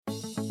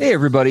Hey,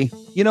 everybody.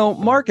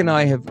 Mark and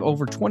I have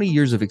over 20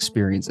 years of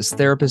experience as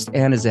therapists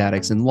and as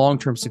addicts in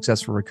long-term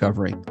successful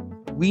recovery.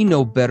 We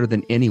know better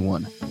than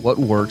anyone what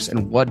works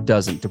and what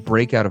doesn't to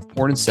break out of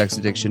porn and sex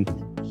addiction,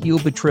 heal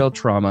betrayal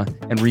trauma,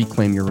 and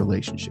reclaim your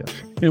relationship.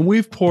 And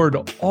we've poured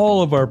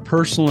all of our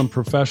personal and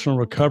professional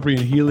recovery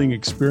and healing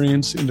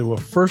experience into a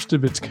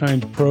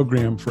first-of-its-kind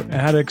program for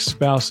addicts,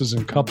 spouses,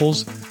 and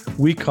couples.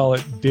 We call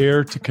it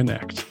Dare to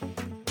Connect.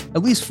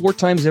 At least 4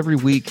 times every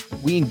week,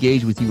 we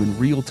engage with you in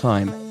real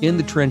time, in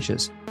the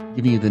trenches,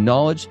 giving you the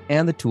knowledge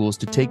and the tools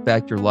to take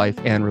back your life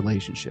and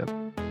relationship.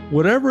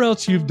 Whatever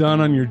else you've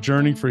done on your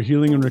journey for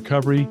healing and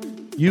recovery,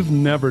 you've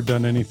never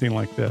done anything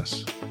like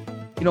this.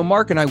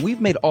 Mark and I,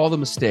 we've made all the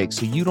mistakes,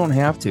 so you don't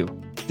have to.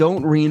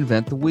 Don't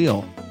reinvent the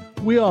wheel.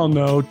 We all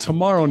know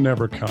tomorrow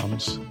never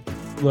comes.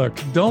 Look,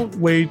 don't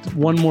wait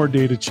one more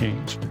day to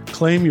change.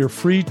 Claim your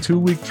free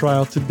 2-week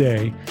trial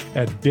today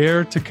at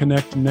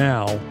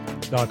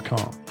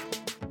daretoconnectnow.com.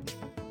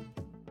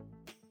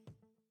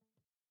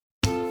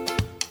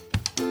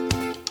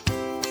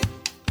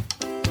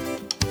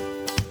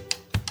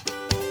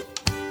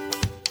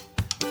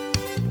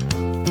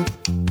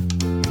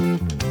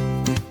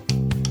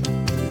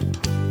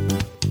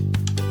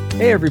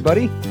 Hey,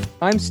 everybody.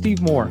 I'm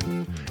Steve Moore.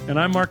 And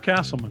I'm Mark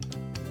Castleman.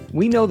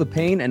 We know the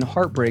pain and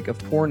heartbreak of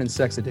porn and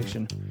sex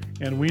addiction.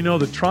 And we know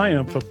the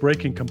triumph of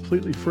breaking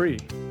completely free.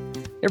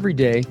 Every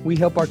day, we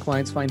help our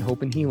clients find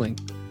hope and healing.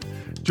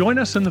 Join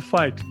us in the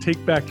fight to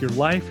take back your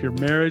life, your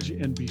marriage,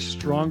 and be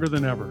stronger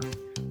than ever.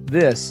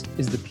 This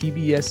is the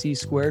PBSC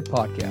Squared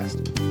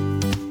podcast.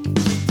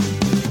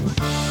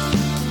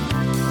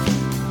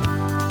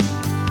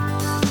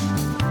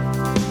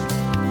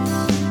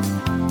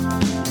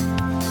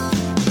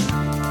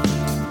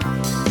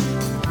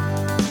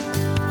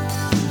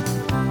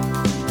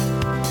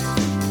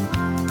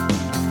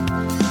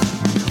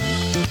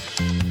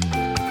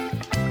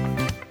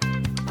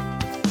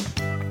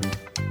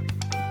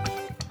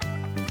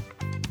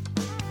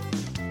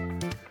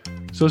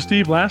 So,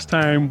 Steve, last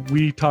time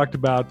we talked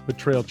about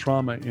betrayal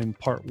trauma in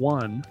part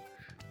 1,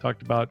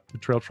 talked about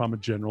betrayal trauma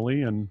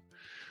generally and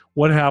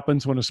what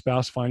happens when a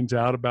spouse finds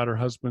out about her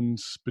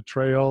husband's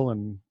betrayal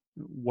and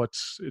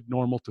what's it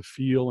normal to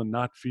feel and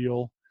not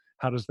feel.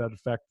 How does that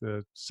affect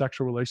the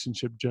sexual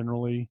relationship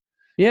generally?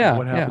 Yeah.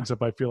 What happens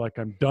if I feel like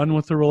I'm done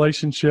with the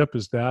relationship?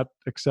 Is that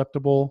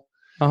acceptable?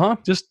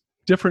 Just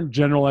different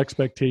general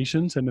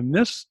expectations. And in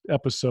this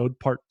episode,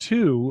 part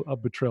 2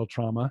 of betrayal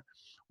trauma,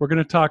 we're going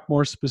to talk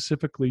more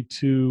specifically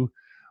to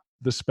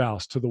the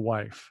spouse, to the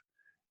wife,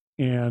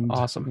 and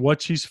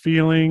what she's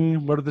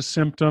feeling, what are the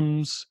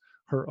symptoms,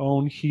 her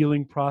own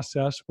healing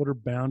process, what are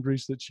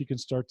boundaries that she can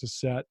start to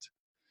set.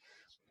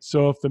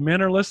 So if the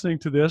men are listening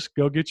to this,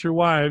 go get your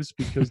wives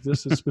because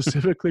this is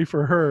specifically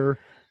for her.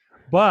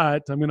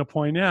 But I'm going to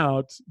point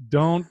out,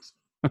 don't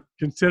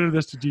consider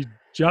this to be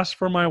just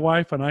for my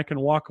wife and I can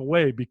walk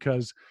away,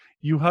 because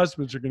you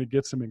husbands are going to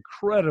get some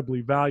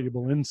incredibly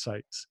valuable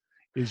insights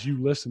as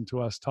you listen to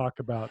us talk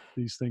about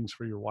these things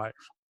for your wife.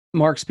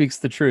 Mark speaks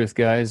the truth,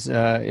 guys.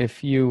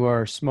 If you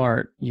are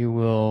smart, you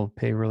will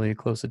pay really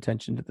close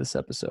attention to this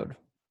episode.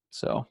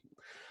 So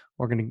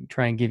we're going to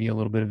try and give you a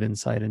little bit of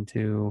insight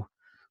into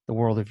the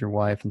world of your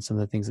wife and some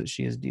of the things that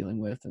she is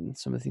dealing with and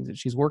some of the things that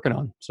she's working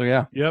on. So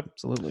yeah,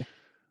 absolutely.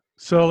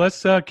 So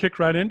let's kick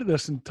right into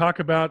this and talk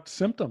about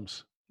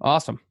symptoms.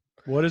 Awesome.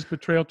 What does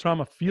betrayal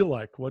trauma feel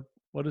like? What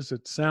does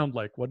it sound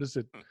like? What does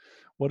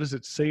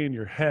it say in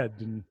your head,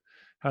 and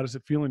how does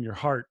it feel in your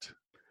heart?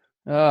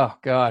 Oh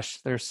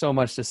gosh, there's so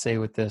much to say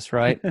with this,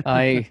 right?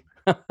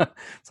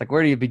 It's like,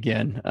 where do you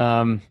begin?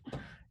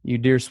 You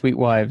dear sweet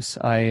wives,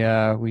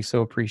 we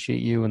so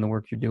appreciate you and the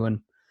work you're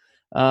doing.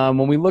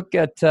 When we look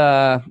at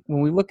the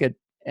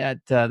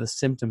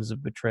symptoms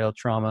of betrayal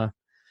trauma,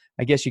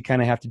 I guess you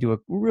kind of have to do a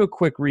real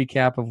quick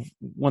recap of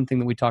one thing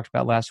that we talked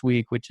about last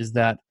week, which is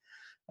that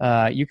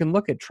you can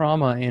look at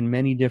trauma in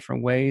many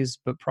different ways,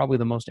 but probably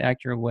the most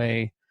accurate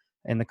way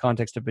in the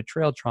context of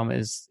betrayal trauma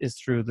is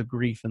through the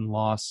grief and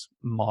loss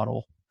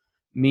model,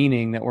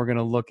 meaning that we're going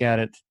to look at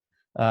it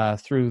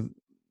through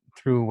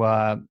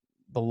the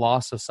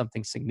loss of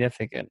something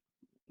significant.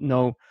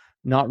 No,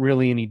 not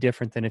really any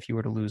different than if you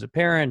were to lose a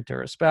parent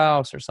or a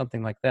spouse or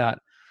something like that.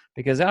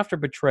 Because after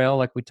betrayal,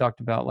 like we talked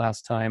about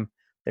last time,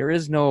 there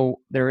is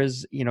trauma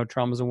is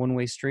a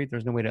one-way street.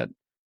 There's no way to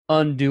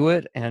undo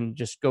it and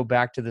just go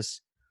back to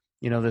this,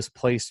 this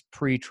place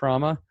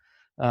pre-trauma.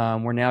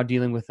 We're now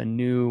dealing with a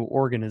new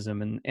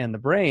organism, and the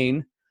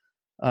brain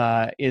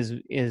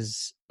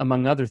is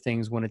among other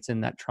things, when it's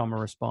in that trauma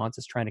response,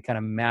 is trying to kind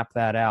of map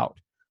that out,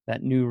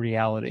 that new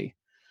reality.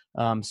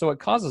 So it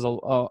causes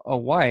a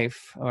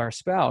wife or a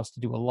spouse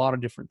to do a lot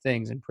of different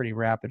things in pretty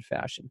rapid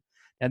fashion.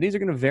 Now, these are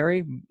going to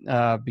vary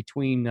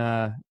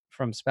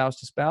from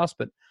spouse to spouse,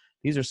 but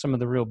these are some of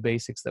the real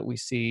basics that we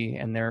see,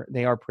 and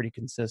they are pretty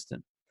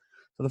consistent.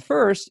 So the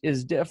first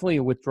is definitely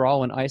a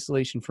withdrawal and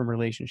isolation from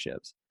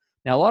relationships.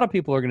 Now, a lot of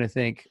people are going to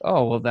think,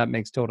 oh, well, that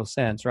makes total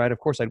sense, right? Of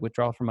course, I'd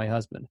withdraw from my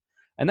husband.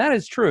 And that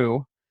is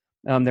true.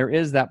 There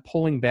is that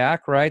pulling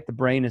back, right? The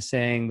brain is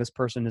saying this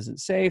person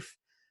isn't safe.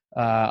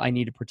 I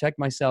need to protect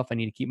myself. I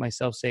need to keep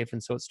myself safe.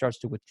 And so it starts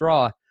to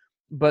withdraw.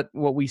 But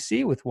what we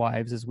see with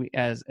wives is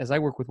as I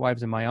work with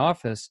wives in my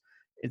office,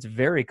 it's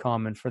very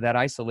common for that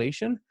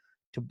isolation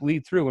to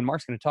bleed through. And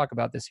Mark's going to talk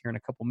about this here in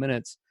a couple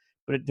minutes,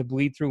 but to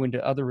bleed through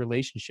into other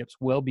relationships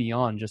well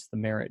beyond just the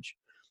marriage.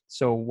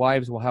 So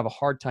wives will have a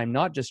hard time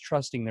not just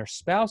trusting their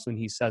spouse when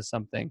he says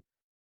something.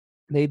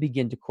 They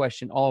begin to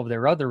question all of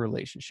their other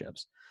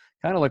relationships.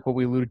 Kind of like what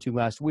we alluded to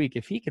last week.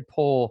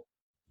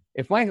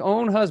 If my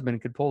own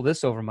husband could pull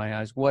this over my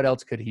eyes, what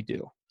else could he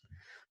do?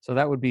 So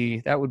that would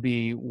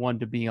be one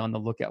to be on the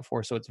lookout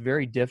for. So it's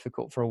very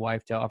difficult for a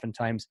wife to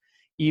oftentimes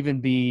even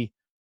be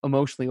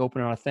emotionally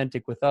open and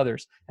authentic with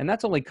others. And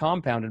that's only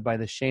compounded by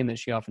the shame that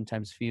she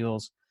oftentimes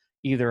feels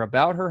either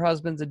about her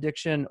husband's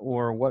addiction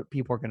or what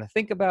people are going to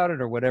think about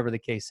it or whatever the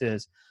case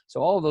is.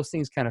 So all of those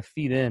things kind of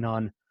feed in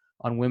on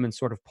women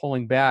sort of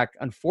pulling back,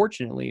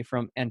 unfortunately,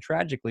 and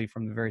tragically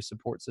from the very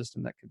support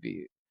system that could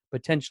be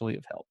potentially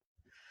of help.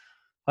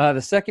 The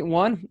second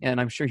one,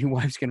 and I'm sure you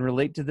wives can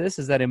relate to this,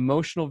 is that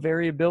emotional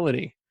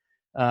variability.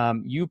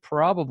 You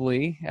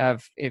probably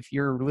have, if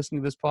you're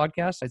listening to this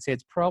podcast, I'd say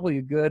it's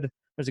probably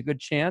there's a good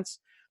chance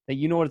that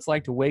you know what it's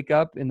like to wake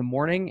up in the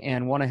morning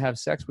and want to have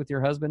sex with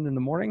your husband in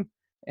the morning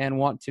and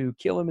want to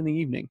kill him in the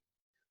evening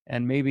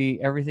and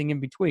maybe everything in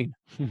between.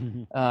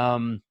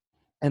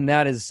 And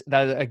that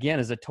again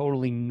is a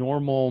totally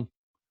normal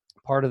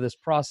part of this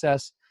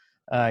process.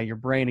 Your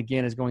brain,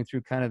 again, is going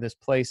through kind of this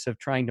place of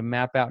trying to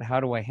map out, how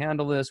do I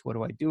handle this? What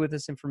do I do with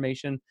this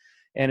information?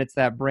 And it's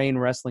that brain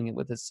wrestling it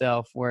with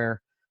itself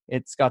where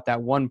it's got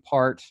that one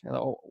part,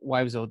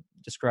 wives will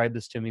describe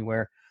this to me,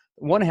 where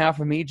one half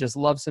of me just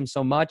loves him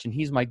so much and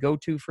he's my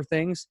go-to for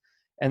things.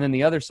 And then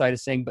the other side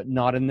is saying, but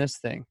not in this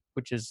thing,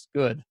 which is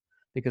good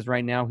because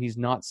right now he's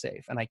not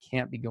safe and I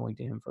can't be going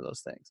to him for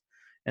those things.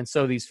 And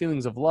so these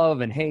feelings of love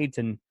and hate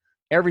and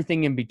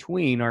everything in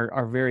between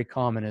are very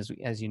common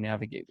as you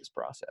navigate this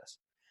process.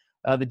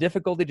 The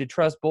difficulty to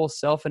trust both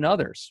self and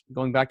others.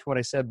 Going back to what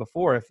I said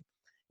before,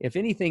 if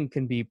anything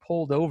can be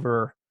pulled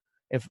over,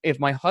 if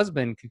my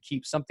husband could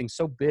keep something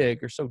so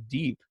big or so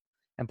deep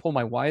and pull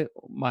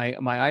my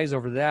eyes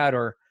over that,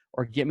 or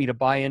get me to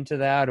buy into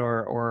that,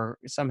 or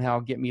somehow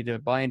get me to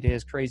buy into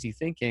his crazy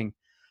thinking,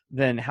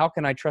 then how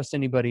can I trust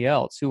anybody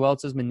else? Who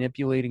else is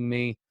manipulating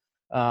me?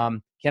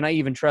 Can I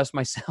even trust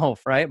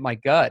myself, right? My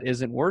gut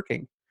isn't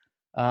working.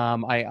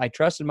 I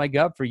trusted my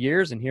gut for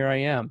years, and here I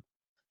am.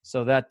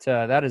 So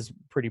that is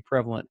pretty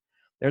prevalent.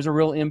 There's a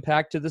real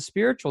impact to the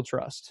spiritual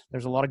trust.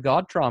 There's a lot of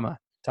God trauma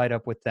tied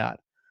up with that.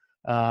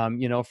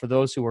 For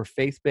those who are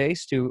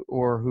faith-based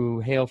or who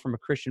hail from a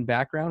Christian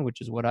background,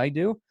 which is what I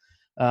do,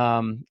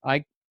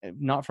 I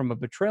not from a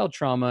betrayal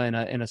trauma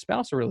in a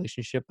spousal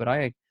relationship, but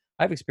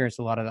I've experienced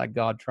a lot of that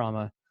God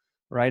trauma,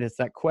 right? It's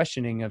that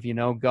questioning of,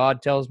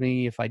 God tells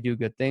me if I do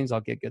good things,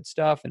 I'll get good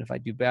stuff. And if I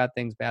do bad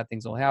things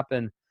will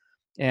happen.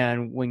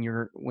 And when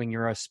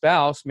you're a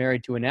spouse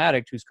married to an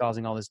addict who's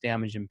causing all this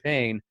damage and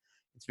pain,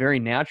 it's very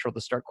natural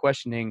to start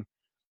questioning,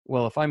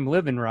 well, if I'm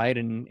living right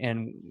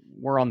and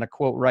we're on the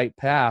quote right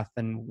path,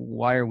 then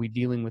why are we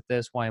dealing with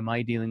this? Why am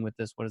I dealing with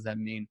this? What does that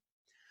mean?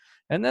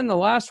 And then the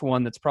last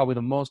one that's probably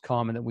the most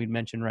common that we'd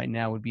mention right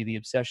now would be the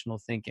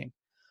obsessional thinking.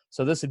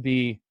 So this would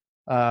be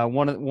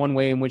one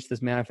way in which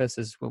this manifests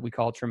is what we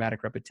call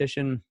traumatic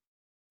repetition,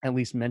 at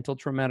least mental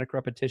traumatic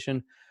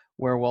repetition,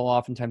 where we'll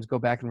oftentimes go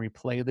back and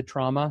replay the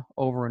trauma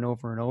over and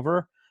over and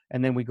over.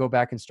 And then we go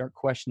back and start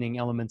questioning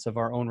elements of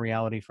our own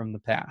reality from the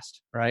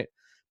past, right?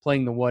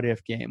 Playing the what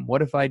if game.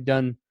 What if I'd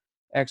done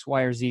X,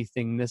 Y, or Z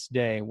thing this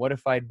day? What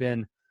if I'd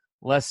been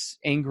less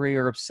angry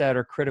or upset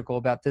or critical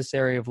about this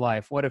area of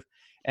life? What if,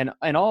 and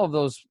all of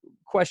those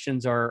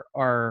questions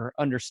are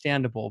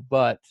understandable,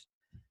 but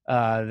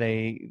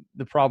the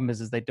problem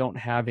is they don't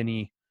have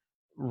any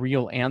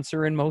real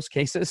answer in most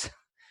cases.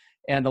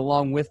 And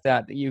along with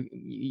that,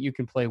 you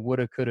can play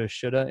woulda, coulda,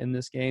 shoulda in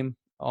this game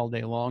all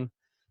day long.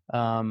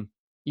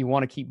 You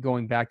want to keep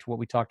going back to what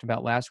we talked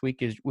about last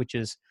week, which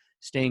is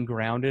staying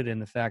grounded in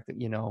the fact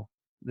that,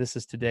 this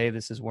is today,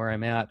 this is where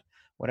I'm at.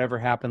 Whatever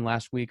happened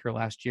last week or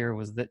last year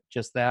was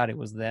just that. It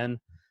was then,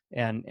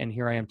 and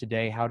here I am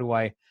today. How do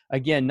I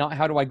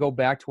go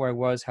back to where I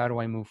was? How do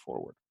I move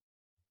forward?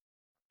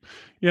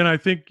 Yeah, and I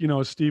think,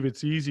 Steve,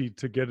 it's easy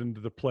to get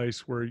into the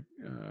place where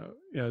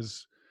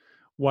as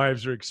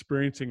wives are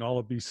experiencing all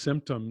of these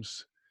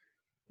symptoms,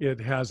 it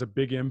has a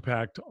big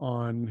impact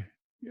on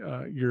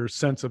your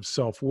sense of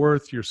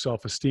self-worth, your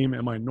self-esteem.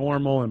 Am I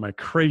normal? Am I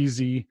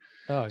crazy?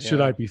 Oh, yeah.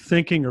 Should I be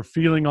thinking or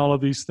feeling all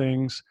of these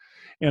things?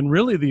 And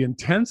really the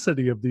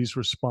intensity of these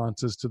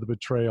responses to the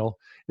betrayal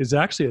is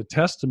actually a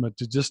testament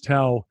to just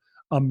how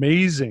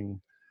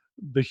amazing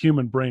the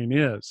human brain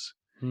is.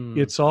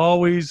 It's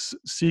always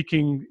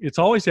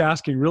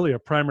asking really a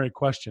primary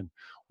question.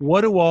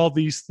 What do all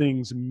these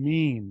things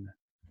mean?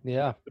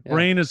 Yeah. The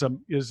brain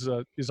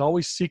is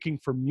always seeking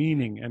for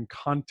meaning and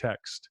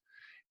context.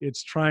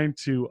 It's trying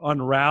to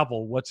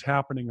unravel what's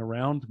happening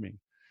around me.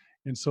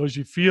 And so as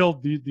you feel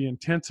the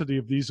intensity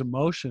of these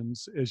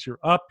emotions, as you're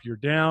up, you're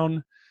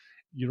down,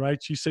 You're right.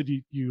 You said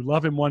you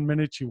love him one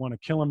minute, you want to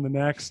kill him the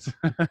next.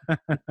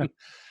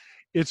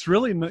 It's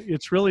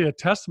really a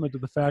testament to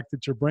the fact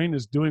that your brain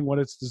is doing what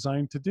it's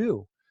designed to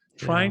do,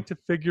 trying to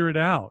figure it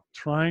out,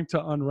 trying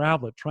to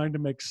unravel it, trying to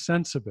make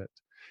sense of it.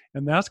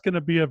 And that's going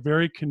to be a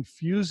very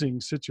confusing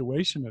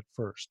situation at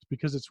first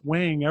because it's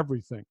weighing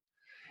everything.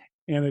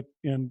 And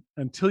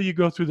until you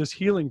go through this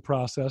healing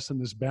process and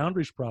this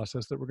boundaries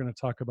process that we're going to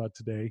talk about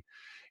today,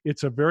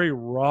 it's a very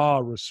raw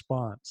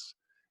response.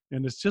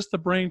 And it's just the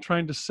brain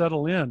trying to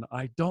settle in.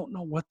 I don't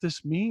know what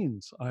this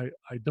means. I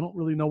don't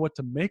really know what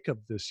to make of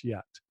this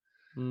yet.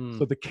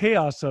 So the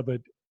chaos of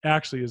it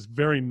actually is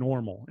very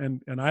normal,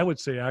 and I would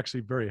say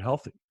actually very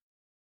healthy.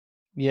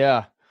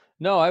 Yeah.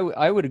 No,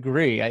 I would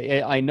agree.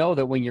 I know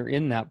that when you're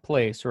in that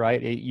place,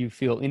 right, you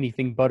feel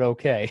anything but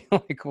okay.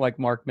 like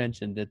Mark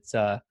mentioned, it's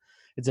a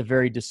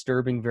very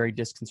disturbing, very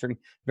disconcerting,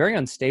 very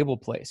unstable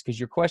place because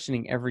you're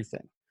questioning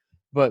everything.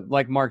 But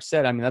like Mark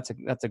said, I mean,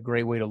 that's a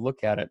great way to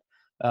look at it.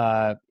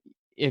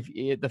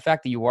 If the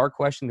fact that you are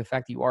questioning, the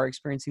fact that you are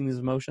experiencing these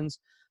emotions,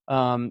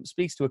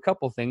 speaks to a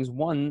couple things.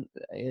 One,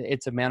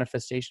 it's a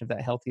manifestation of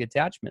that healthy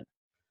attachment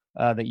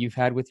that you've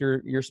had with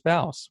your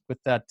spouse, with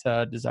that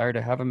desire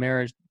to have a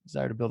marriage,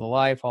 desire to build a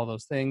life, all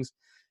those things,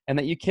 and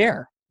that you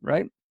care,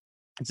 right?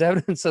 It's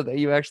evidence so that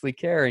you actually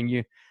care and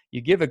you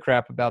give a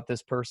crap about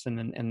this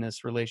person and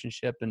this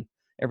relationship and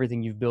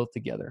everything you've built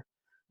together.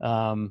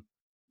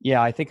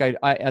 Yeah, I think I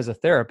as a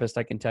therapist,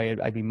 I can tell you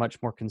I'd be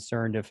much more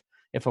concerned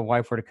if a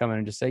wife were to come in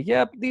and just say,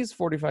 yep, these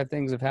 45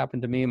 things have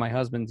happened to me. My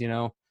husband's,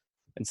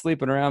 been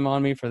sleeping around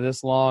on me for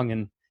this long.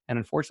 And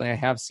unfortunately, I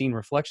have seen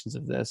reflections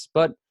of this.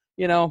 But,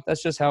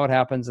 that's just how it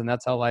happens. And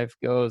that's how life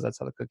goes. That's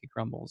how the cookie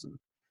crumbles. And,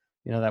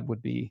 that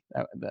would be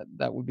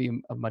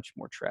a much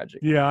more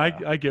tragic. Yeah,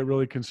 I get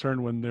really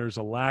concerned when there's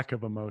a lack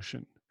of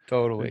emotion.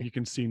 Totally. You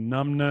can see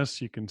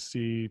numbness. You can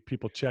see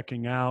people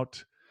checking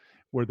out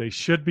where they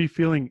should be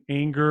feeling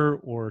anger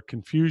or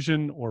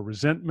confusion or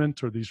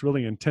resentment or these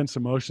really intense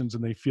emotions,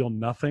 and they feel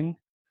nothing.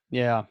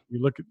 Yeah.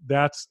 You look at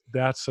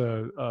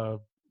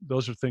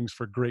those are things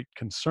for great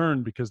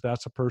concern because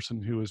that's a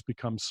person who has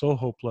become so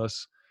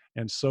hopeless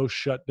and so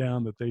shut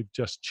down that they've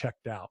just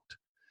checked out.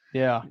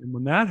 Yeah. And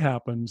when that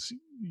happens,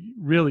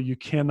 really, you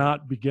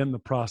cannot begin the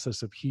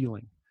process of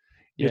healing.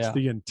 It's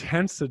the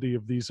intensity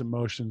of these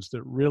emotions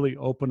that really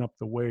open up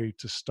the way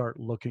to start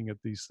looking at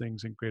these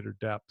things in greater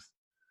depth.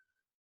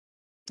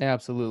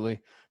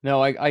 Absolutely.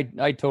 No,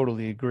 I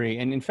totally agree.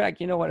 And in fact,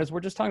 you know what, as we're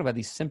just talking about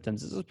these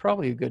symptoms, this is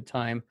probably a good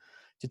time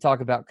to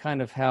talk about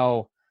kind of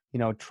how,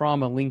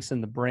 trauma links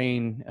in the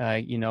brain,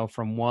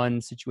 from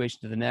one situation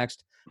to the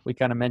next. We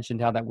kind of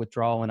mentioned how that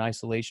withdrawal and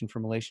isolation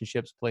from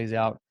relationships plays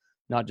out,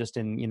 not just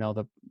in,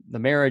 the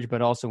marriage,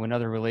 but also in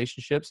other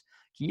relationships.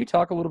 Can you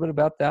talk a little bit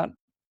about that?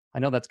 I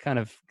know that's kind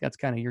of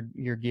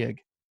your gig.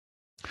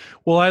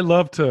 Well, I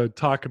love to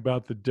talk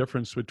about the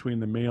difference between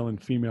the male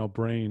and female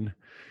brain.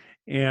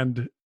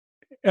 And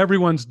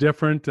everyone's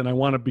different, and I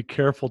want to be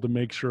careful to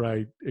make sure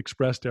I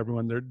express to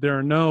everyone there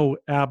are no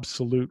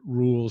absolute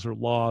rules or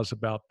laws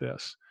about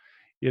this.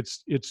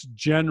 It's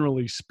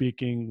generally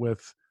speaking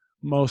with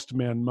most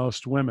men,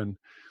 most women.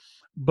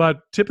 But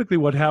typically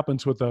what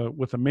happens with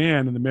a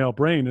man in the male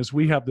brain is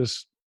we have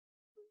this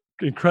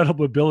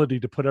incredible ability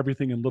to put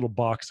everything in little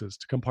boxes,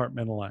 to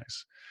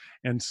compartmentalize.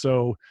 And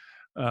so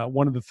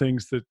one of the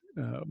things that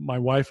my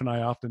wife and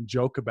I often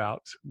joke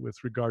about with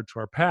regard to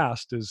our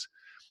past is,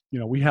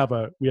 we have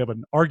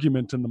an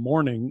argument in the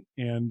morning,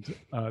 and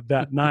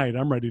that night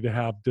I'm ready to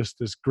have this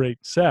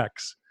great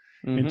sex.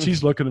 Mm-hmm. And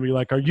she's looking at me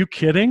like, are you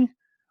kidding?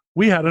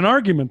 We had an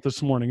argument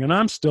this morning and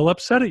I'm still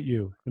upset at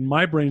you. And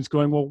my brain's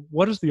going, well,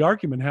 what does the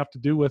argument have to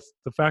do with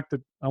the fact that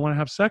I want to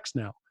have sex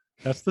now?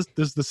 This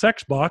is the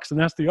sex box and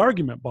that's the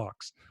argument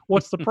box.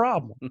 What's the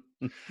problem?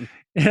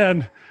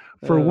 And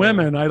for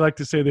women, I like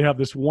to say they have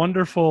this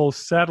wonderful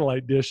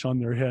satellite dish on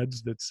their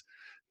heads that's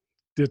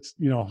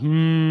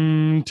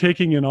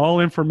taking in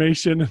all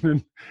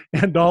information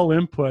and all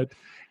input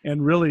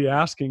and really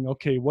asking,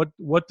 okay,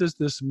 what does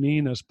this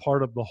mean as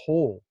part of the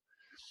whole?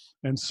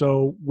 And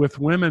so with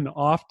women,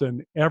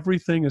 often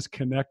everything is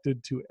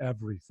connected to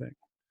everything.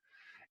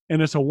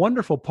 And it's a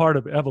wonderful part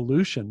of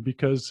evolution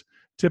because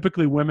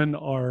typically women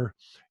are,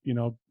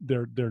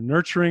 they're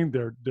nurturing,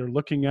 they're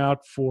looking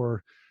out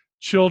for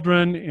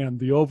children and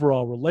the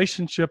overall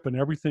relationship and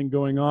everything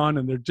going on.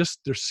 And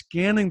they're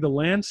scanning the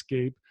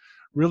landscape,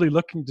 really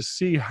looking to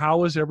see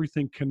how is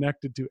everything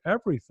connected to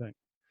everything.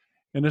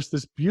 And it's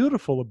this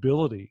beautiful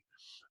ability.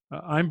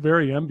 I'm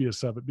very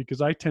envious of it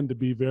because I tend to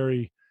be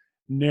very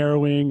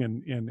narrowing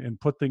and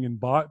put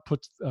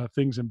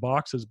things in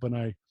boxes when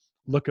I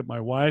look at my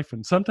wife.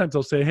 And sometimes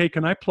I'll say, hey,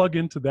 can I plug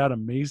into that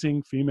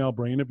amazing female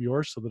brain of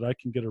yours so that I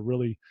can get a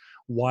really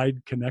wide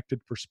connected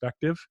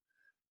perspective?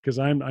 Because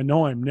I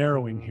know I'm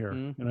narrowing here,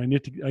 and I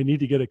need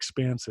to get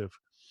expansive.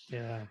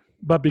 Yeah.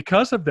 But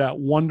because of that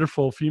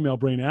wonderful female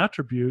brain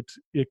attribute,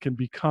 it can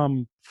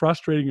become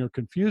frustrating or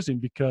confusing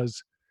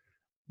because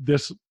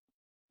this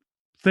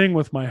thing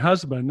with my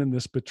husband and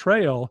this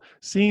betrayal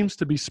seems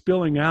to be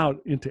spilling out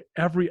into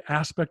every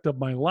aspect of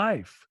my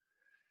life.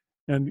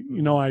 And,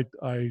 you know, I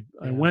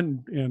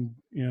went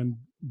and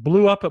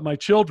blew up at my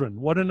children.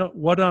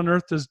 What on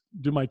earth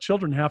do my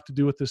children have to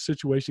do with this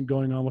situation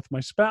going on with my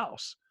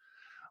spouse?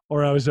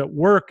 Or I was at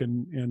work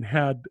and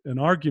had an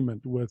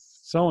argument with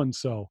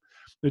so-and-so.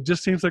 It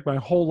just seems like my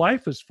whole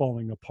life is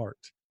falling apart.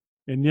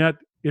 And yet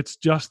it's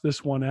just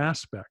this one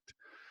aspect.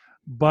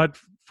 But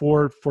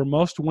for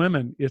most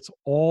women, it's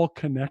all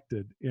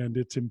connected, and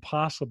it's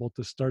impossible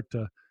to start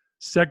to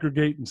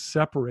segregate and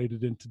separate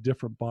it into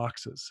different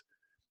boxes,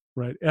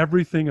 right?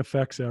 Everything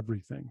affects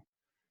everything.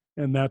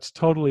 And that's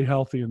totally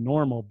healthy and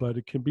normal, but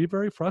it can be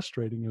very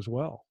frustrating as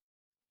well.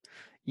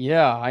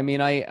 Yeah, I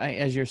mean, I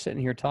as you're sitting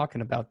here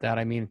talking about that,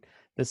 I mean,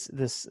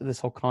 this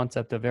whole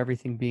concept of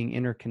everything being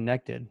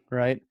interconnected,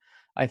 right?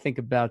 I think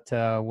about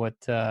what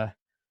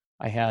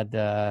I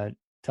had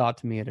taught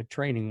to me at a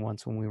training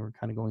once when we were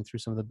kind of going through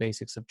some of the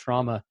basics of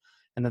trauma,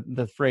 and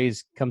the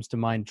phrase comes to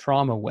mind: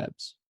 trauma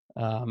webs.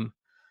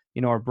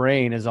 You know, our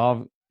brain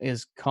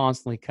is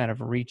constantly kind of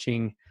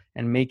reaching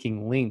and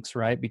making links,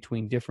 right,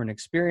 between different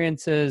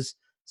experiences,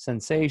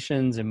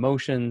 sensations,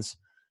 emotions,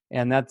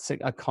 and that's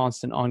a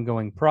constant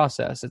ongoing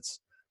process. It's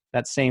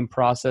that same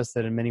process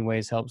that in many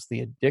ways helps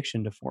the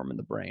addiction to form in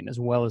the brain, as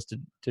well as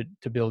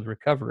to build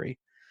recovery.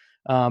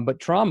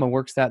 But trauma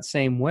works that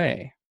same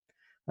way.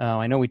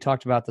 I know we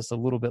talked about this a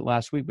little bit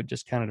last week, but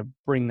just kind of to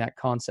bring that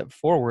concept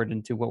forward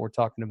into what we're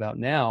talking about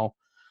now.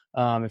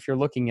 If you're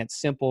looking at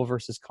simple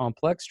versus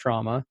complex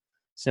trauma,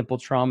 simple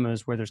trauma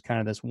is where there's kind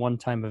of this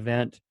one-time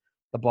event.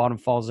 The bottom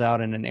falls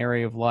out in an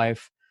area of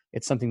life.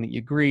 It's something that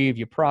you grieve,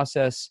 you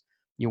process,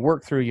 you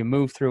work through, you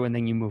move through, and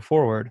then you move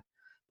forward.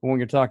 But when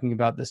you're talking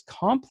about this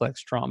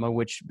complex trauma,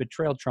 which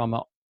betrayal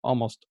trauma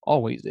almost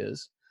always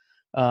is,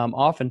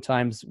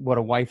 oftentimes what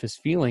a wife is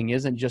feeling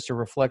isn't just a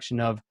reflection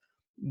of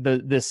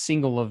this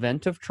single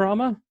event of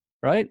trauma,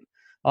 right?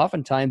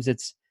 Oftentimes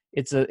it's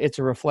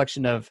a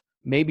reflection of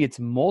maybe it's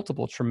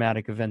multiple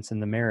traumatic events in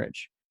the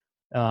marriage.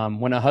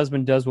 When a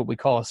husband does what we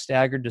call a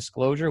staggered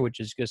disclosure, which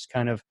is just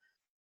kind of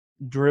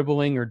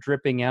dribbling or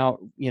dripping out,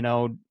 you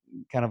know,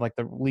 kind of like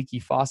the leaky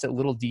faucet,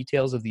 little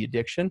details of the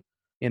addiction,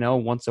 you know,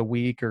 once a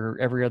week or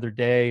every other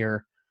day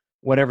or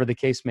whatever the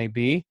case may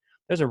be,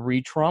 there's a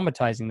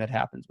re-traumatizing that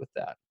happens with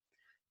that.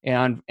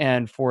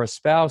 And for a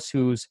spouse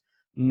who's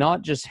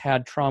not just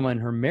had trauma in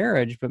her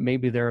marriage, but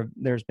maybe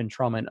there's been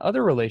trauma in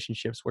other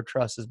relationships where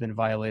trust has been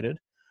violated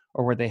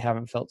or where they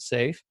haven't felt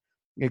safe.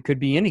 It could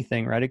be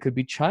anything, right? It could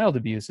be child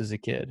abuse as a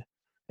kid.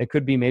 It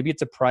could be maybe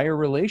it's a prior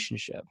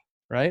relationship,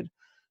 right?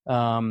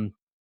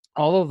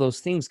 All of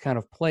those things kind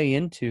of play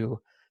into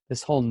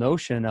this whole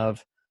notion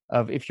of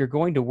if you're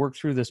going to work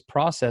through this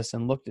process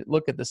and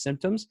look at the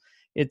symptoms,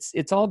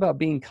 it's all about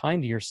being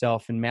kind to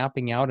yourself and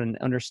mapping out and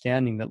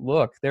understanding that,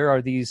 look,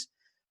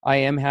 I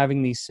am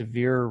having these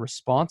severe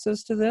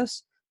responses to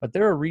this, but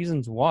there are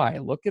reasons why.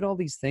 Look at all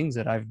these things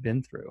that I've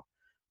been through.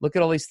 Look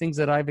at all these things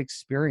that I've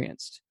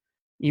experienced,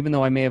 even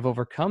though I may have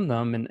overcome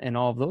them and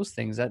all of those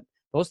things.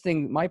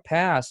 My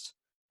past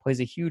plays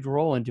a huge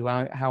role into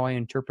how I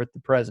interpret the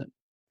present.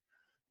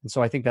 And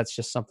so I think that's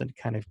just something to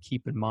kind of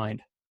keep in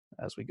mind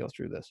as we go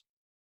through this.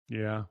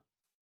 Yeah.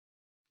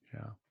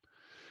 Yeah.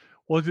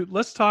 Well,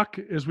 let's talk,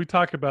 as we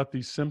talk about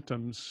these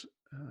symptoms,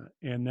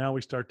 and now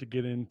we start to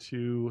get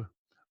into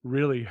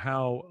really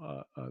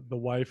how the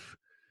wife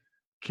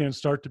can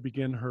start to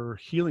begin her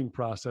healing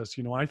process.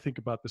 You know, I think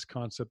about this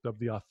concept of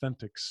the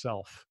authentic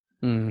self,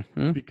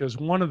 because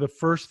one of the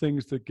first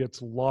things that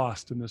gets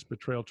lost in this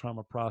betrayal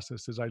trauma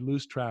process is I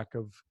lose track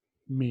of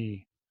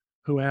me.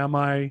 Who am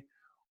I?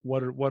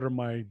 What are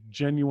my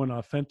genuine,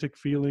 authentic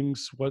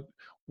feelings?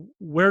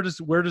 Where does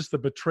the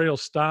betrayal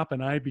stop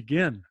and I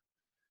begin?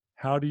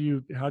 How do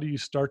you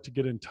start to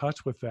get in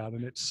touch with that?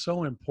 And it's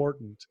so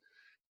important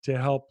to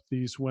help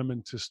these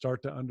women to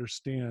start to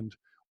understand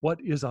what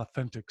is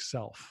authentic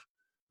self,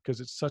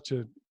 because it's such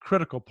a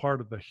critical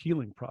part of the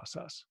healing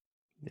process.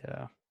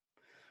 Yeah,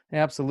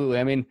 absolutely.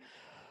 I mean,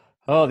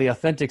 the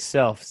authentic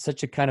self,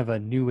 such a kind of a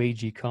new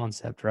agey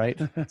concept, right?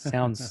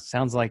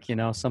 Sounds like, you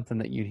know, something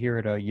that you'd hear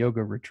at a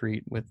yoga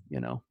retreat with,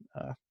 you know,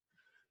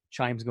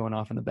 chimes going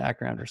off in the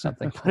background or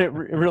something. But it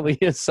really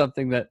is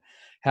something that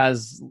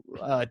has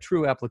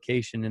true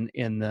application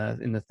in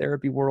the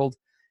therapy world,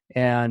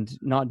 and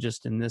not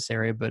just in this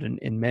area, but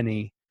in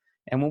many.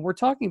 And when we're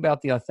talking about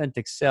the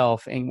authentic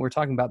self, and we're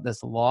talking about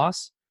this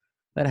loss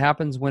that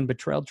happens when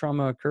betrayal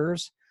trauma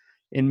occurs,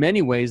 in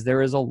many ways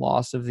there is a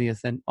loss of the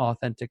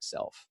authentic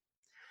self.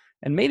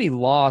 And maybe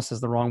loss is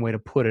the wrong way to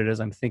put it as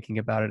I'm thinking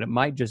about it. It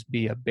might just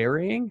be a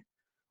burying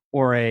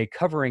or a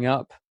covering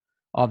up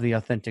of the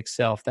authentic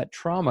self. That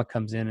trauma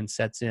comes in and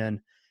sets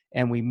in,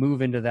 and we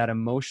move into that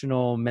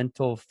emotional,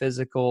 mental,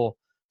 physical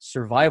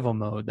survival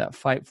mode, that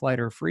fight, flight,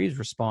 or freeze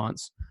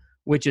response,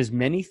 which is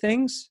many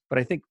things. But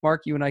I think,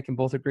 Mark, you and I can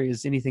both agree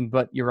is anything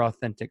but your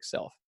authentic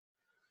self.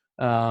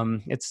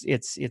 It's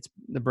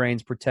the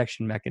brain's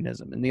protection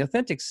mechanism. And the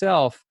authentic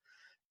self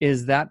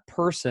is that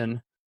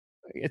person.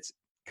 It's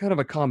kind of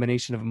a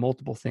combination of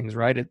multiple things,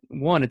 right?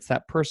 One, it's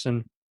that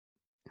person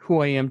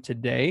who I am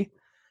today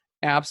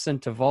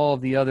absent of all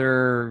of the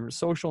other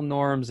social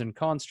norms and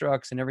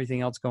constructs and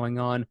everything else going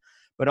on,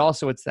 but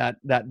also it's that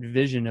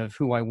vision of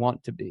who I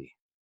want to be,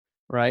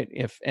 right?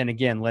 And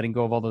again, letting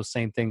go of all those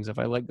same things. If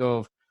I let go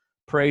of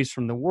praise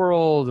from the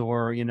world,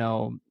 or,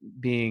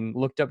 being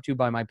looked up to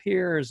by my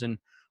peers and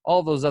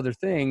all those other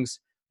things,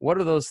 what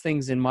are those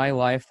things in my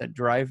life that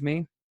drive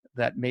me,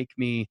 that make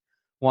me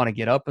want to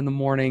get up in the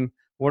morning?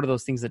 What are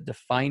those things that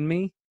define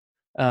me?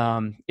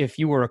 If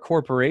you were a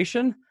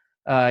corporation,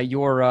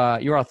 your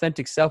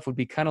authentic self would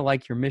be kind of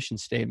like your mission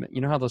statement.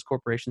 You know how those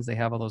corporations, they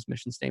have all those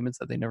mission statements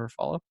that they never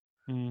follow?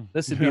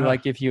 This would be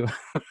like if you,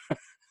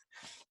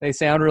 they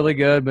sound really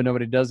good, but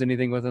nobody does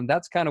anything with them.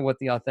 That's kind of what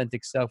the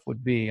authentic self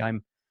would be. I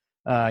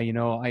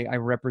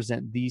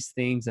represent these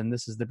things, and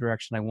this is the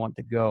direction I want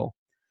to go.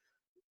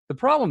 The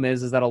problem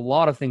is that a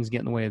lot of things get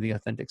in the way of the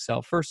authentic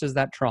self. First is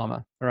that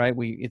trauma, right?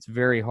 It's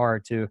very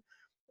hard to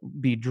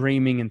be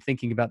dreaming and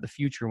thinking about the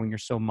future when you're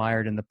so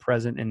mired in the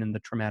present and in the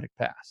traumatic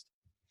past.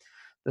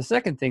 The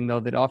second thing, though,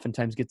 that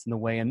oftentimes gets in the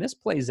way, and this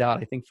plays out,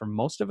 I think, for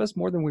most of us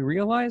more than we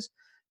realize,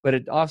 but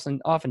it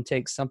often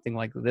takes something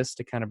like this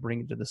to kind of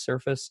bring it to the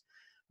surface.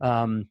 We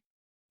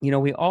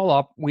all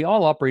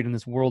operate in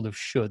this world of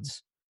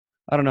shoulds.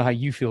 I don't know how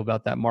you feel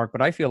about that, Mark,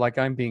 but I feel like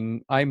I'm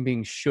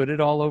being shoulded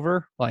all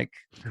over, like,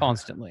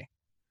 constantly.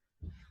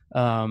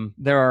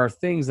 There are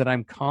things that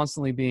I'm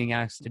constantly being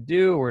asked to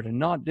do or to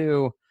not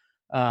do,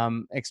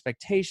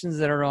 expectations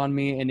that are on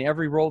me in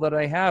every role that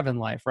I have in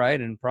life, right?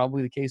 And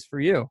probably the case for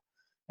you,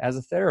 as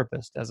a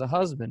therapist, as a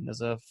husband,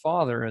 as a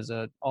father,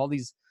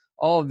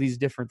 all of these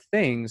different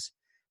things.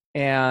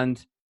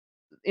 And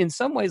in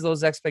some ways,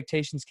 those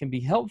expectations can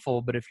be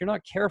helpful, but if you're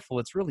not careful,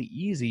 it's really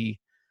easy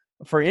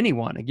for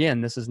anyone.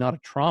 Again, this is not a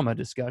trauma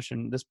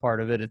discussion. This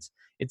part of it,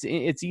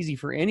 it's easy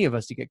for any of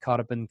us to get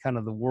caught up in kind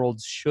of the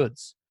world's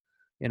shoulds.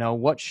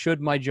 What should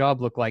my job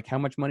look like? How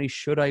much money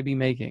should I be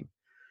making?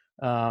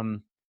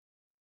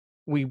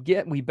 We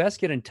best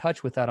get in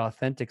touch with that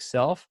authentic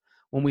self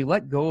when we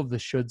let go of the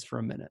shoulds for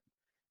a minute.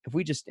 If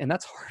we and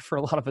that's hard for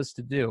a lot of us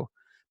to do,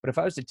 but if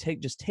I was to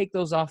take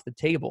those off the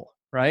table,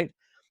 right?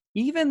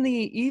 Even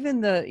the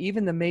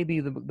maybe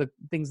the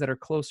things that are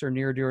closer,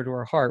 near, dear to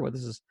our heart. Well,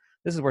 this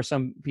is where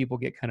some people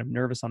get kind of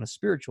nervous on a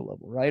spiritual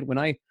level, right? When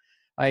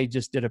I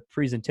just did a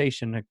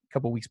presentation a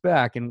couple weeks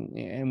back, and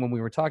when we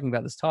were talking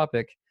about this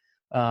topic,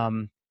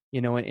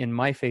 in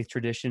my faith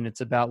tradition, it's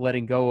about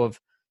letting go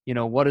of,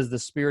 what is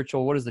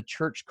the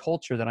church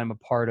culture that I'm a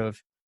part of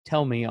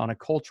tell me on a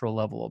cultural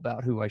level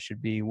about who I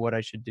should be, what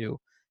I should do,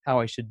 how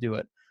I should do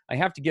it. I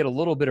have to get a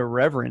little bit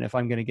irreverent if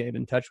I'm going to get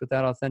in touch with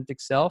that authentic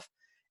self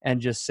and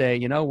just say,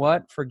 you know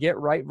what, forget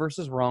right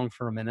versus wrong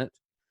for a minute.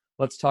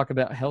 Let's talk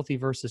about healthy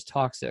versus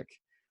toxic,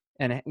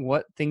 and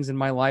what things in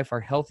my life are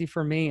healthy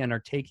for me and are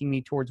taking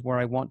me towards where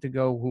I want to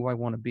go, who I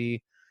want to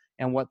be,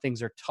 and what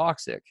things are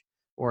toxic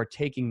or are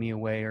taking me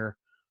away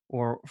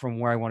or from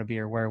where I want to be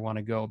or where I want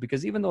to go.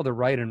 Because even though the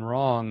right and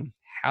wrong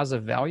has a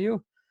value,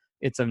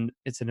 it's an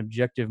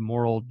objective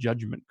moral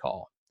judgment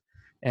call.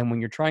 And when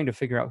you're trying to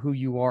figure out who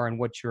you are and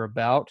what you're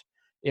about,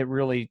 it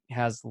really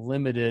has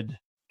limited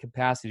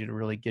capacity to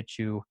really get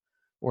you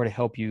or to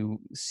help you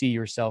see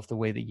yourself the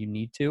way that you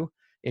need to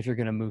if you're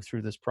going to move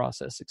through this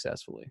process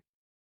successfully.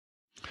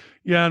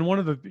 Yeah, and one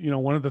of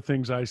the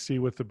things I see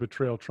with the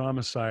betrayal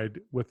trauma side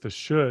with the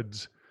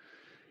shoulds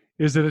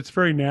is that it's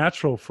very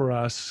natural for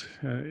us,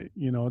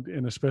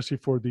 and especially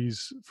for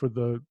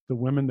the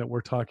women that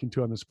we're talking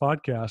to on this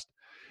podcast,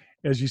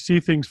 as you see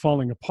things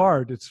falling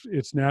apart,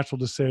 it's natural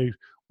to say,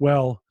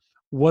 well,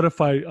 what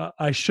if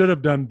I should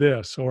have done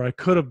this, or I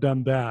could have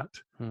done that?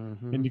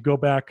 Mm-hmm. And you go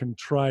back and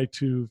try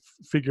to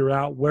figure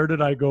out, where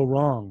did I go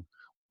wrong?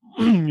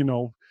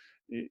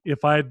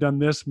 If I had done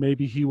this,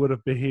 maybe he would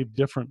have behaved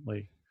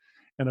differently.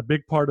 And a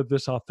big part of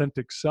this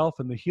authentic self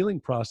and the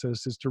healing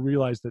process is to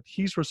realize that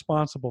he's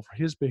responsible for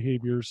his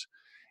behaviors.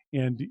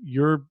 And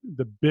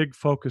the big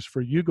focus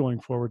for you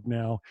going forward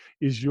now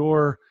is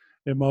your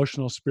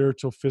emotional,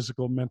 spiritual,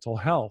 physical, mental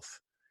health.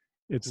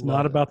 It's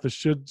not about the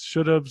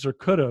should-haves or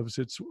could-haves.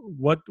 It's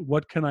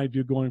what can I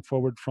do going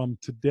forward from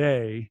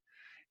today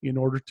in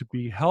order to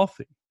be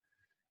healthy?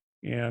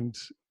 And,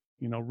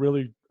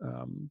 really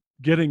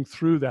getting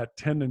through that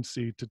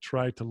tendency to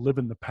try to live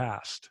in the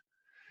past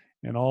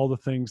and all the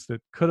things that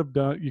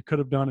you could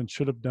have done and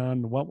should have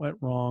done, what went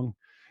wrong.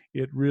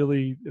 It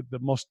really,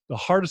 the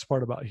hardest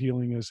part about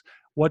healing is,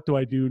 what do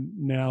I do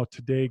now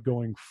today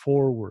going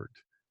forward?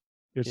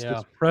 It's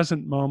this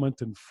present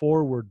moment and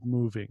forward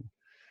moving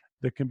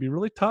that can be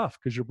really tough,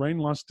 because your brain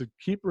wants to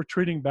keep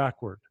retreating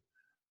backward,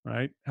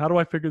 right? How do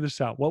I figure this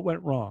out? What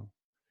went wrong?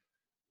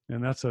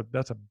 And that's a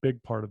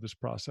big part of this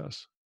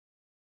process.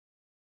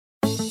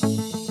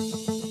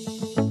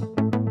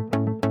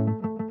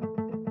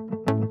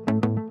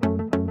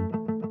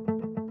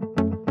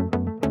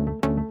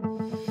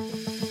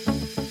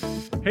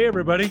 Hey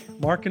everybody,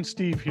 Mark and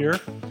Steve here.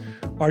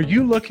 Are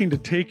you looking to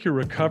take your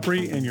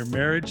recovery and your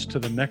marriage to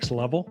the next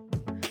level?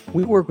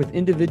 We work with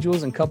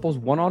individuals and couples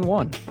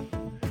one-on-one.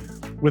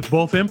 With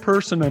both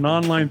in-person and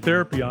online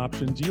therapy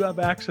options, you have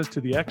access to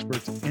the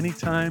experts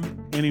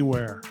anytime,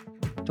 anywhere.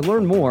 To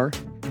learn more,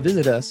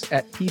 visit us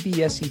at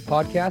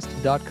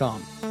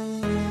pbscpodcast.com.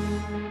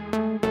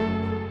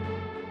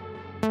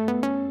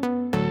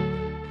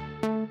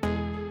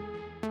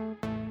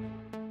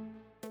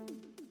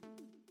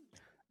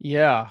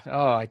 Yeah.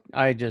 Oh,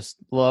 I just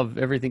love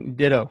everything.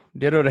 Ditto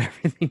to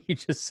everything you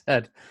just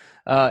said.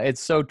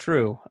 It's so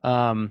true.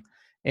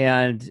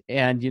 And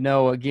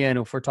again,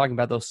 if we're talking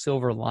about those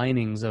silver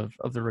linings of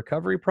the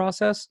recovery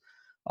process,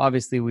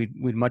 obviously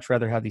we'd much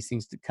rather have these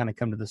things to kind of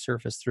come to the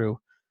surface through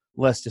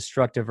less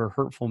destructive or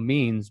hurtful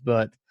means.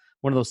 But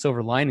one of those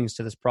silver linings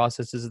to this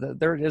process is that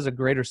there is a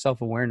greater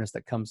self-awareness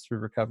that comes through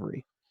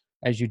recovery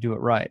as you do it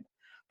right.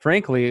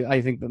 Frankly,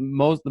 I think the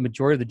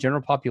majority of the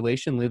general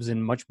population lives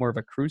in much more of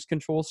a cruise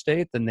control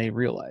state than they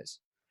realize.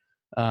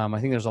 I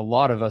think there's a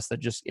lot of us that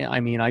just,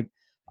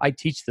 I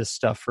teach this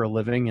stuff for a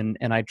living,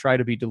 and I try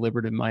to be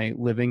deliberate in my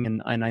living.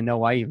 And I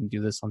know I even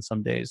do this on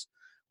some days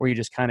where you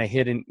just kind of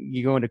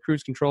you go into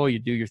cruise control, you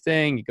do your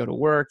thing, you go to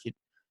work,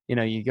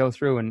 you go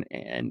through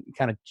and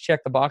kind of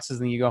check the boxes,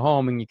 and then you go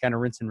home and you kind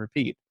of rinse and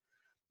repeat.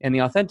 And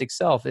the authentic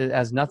self, it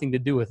has nothing to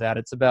do with that.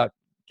 It's about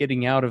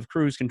getting out of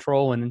cruise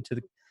control and into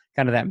the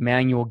kind of that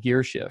manual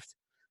gear shift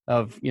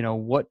of,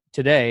 what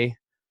today,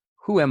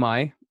 who am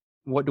I,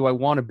 what do I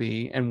want to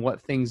be, and what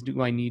things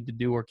do I need to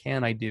do or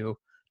can I do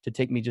to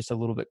take me just a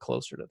little bit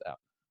closer to that.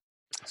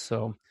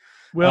 So,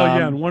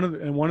 and one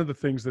of the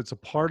things that's a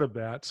part of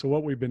that. So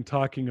what we've been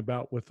talking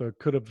about with the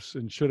could-haves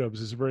and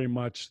should-haves is very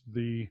much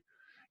the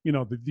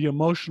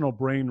emotional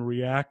brain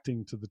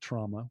reacting to the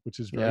trauma, which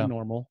is very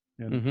normal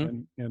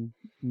and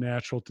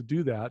natural to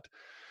do that.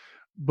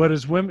 But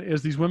as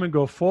these women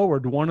go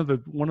forward, one of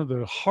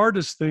the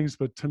hardest things,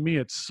 but to me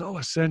it's so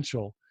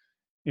essential,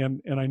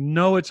 and I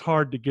know it's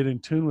hard to get in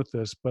tune with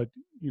this, but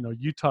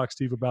you talk,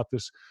 Steve, about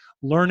this,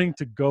 learning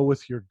to go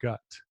with your gut,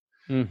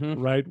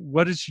 right?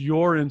 What is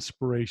your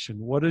inspiration?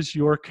 What is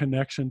your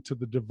connection to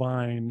the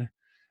divine,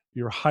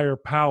 your higher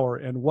power,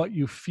 and what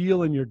you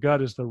feel in your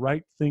gut is the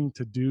right thing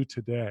to do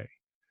today?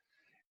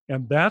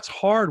 And that's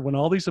hard when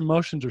all these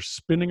emotions are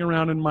spinning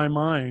around in my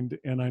mind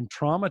and I'm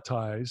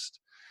traumatized.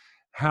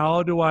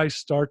 How do I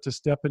start to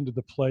step into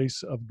the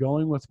place of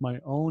going with my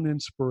own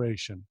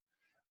inspiration,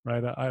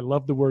 right? I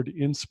love the word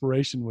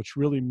inspiration, which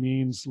really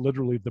means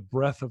literally the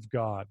breath of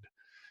God,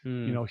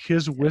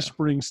 his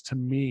whisperings to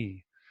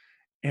me.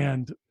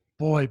 And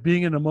boy,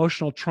 being in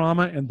emotional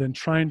trauma and then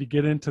trying to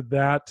get into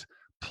that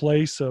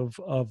place of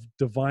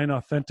divine,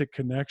 authentic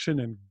connection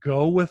and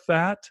go with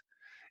that,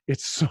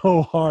 it's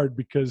so hard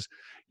because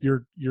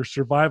your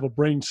survival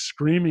brain's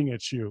screaming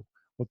at you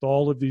with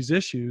all of these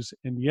issues.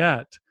 And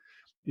yet,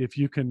 if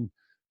you can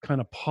kind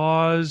of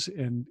pause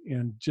and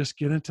just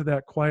get into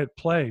that quiet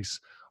place,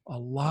 a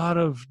lot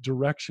of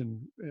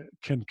direction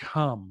can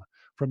come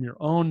from your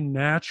own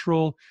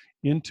natural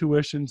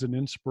intuitions and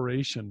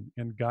inspiration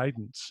and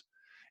guidance.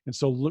 And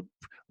so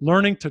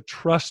learning to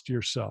trust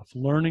yourself,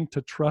 learning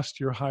to trust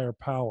your higher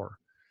power,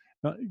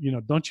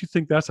 don't you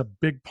think that's a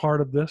big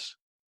part of this?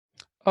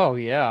 Oh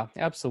yeah,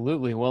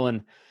 absolutely. Well,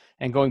 and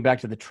going back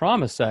to the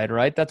trauma side,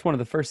 right? That's one of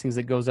the first things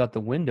that goes out the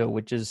window,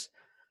 which is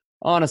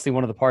honestly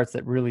one of the parts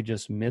that really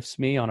just miffs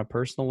me on a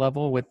personal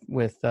level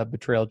with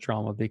betrayal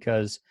trauma,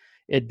 because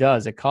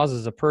it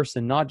causes a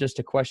person not just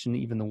to question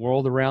even the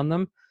world around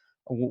them.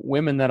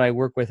 Women that I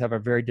work with have a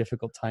very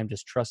difficult time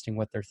just trusting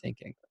what they're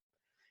thinking.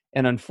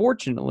 And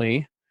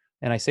unfortunately,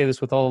 and I say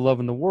this with all the love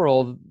in the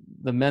world,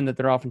 the men that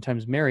they're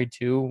oftentimes married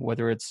to,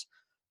 whether it's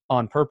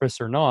on purpose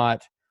or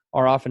not,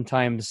 are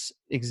oftentimes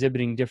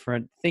exhibiting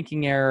different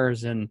thinking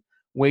errors and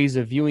ways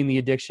of viewing the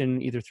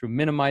addiction, either through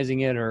minimizing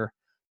it or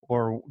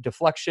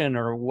deflection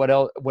or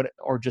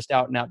or just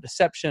out and out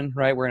deception,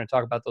 right? We're going to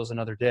talk about those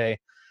another day,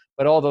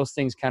 but all those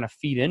things kind of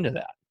feed into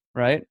that,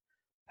 right?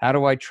 How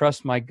do I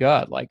trust my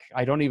gut? Like,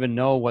 I don't even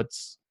know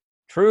what's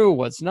true,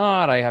 what's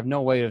not. I have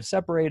no way of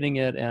separating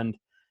it. And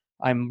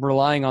I'm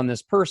relying on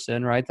this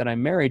person, right, that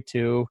I'm married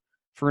to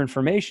for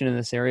information in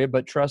this area,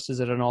 but trust is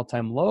at an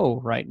all-time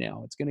low right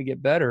now. It's going to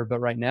get better, but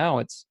right now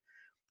it's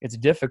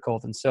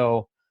difficult. And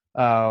so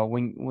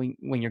when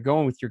you're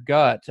going with your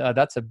gut,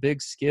 that's a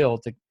big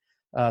skill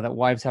that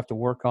wives have to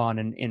work on.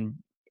 And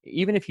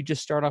even if you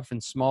just start off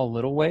in small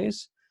little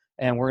ways,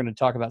 and we're going to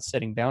talk about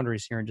setting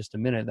boundaries here in just a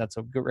minute, that's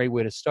a great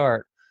way to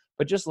start.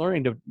 But just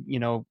learning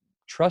to,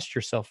 trust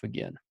yourself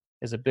again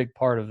is a big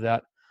part of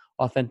that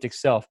authentic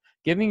self.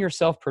 Giving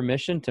yourself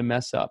permission to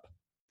mess up,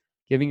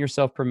 giving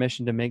yourself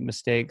permission to make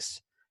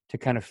mistakes, to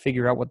kind of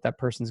figure out what that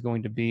person's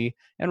going to be,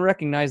 and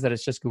recognize that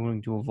it's just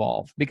going to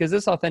evolve. Because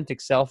this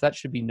authentic self, that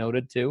should be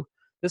noted too,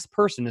 this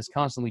person is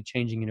constantly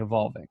changing and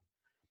evolving.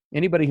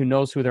 Anybody who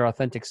knows who their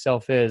authentic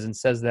self is and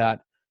says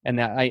that, and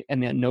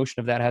that notion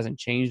of that hasn't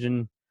changed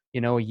in,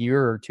 a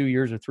year or 2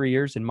 years or 3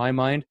 years, in my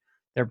mind,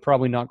 they're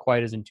probably not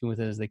quite as in tune with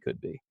it as they could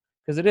be.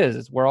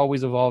 Because we're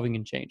always evolving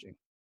and changing.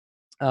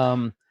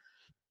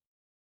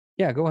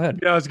 Yeah, go ahead.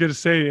 Yeah, I was going to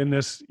say in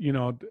this,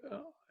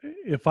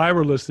 if I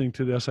were listening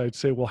to this, I'd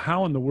say, well,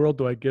 how in the world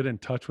do I get in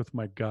touch with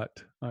my gut?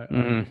 I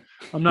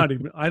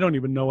don't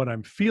even know what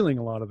I'm feeling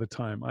a lot of the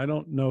time. I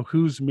don't know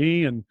who's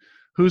me and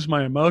who's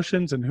my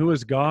emotions and who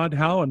is God?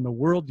 How in the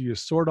world do you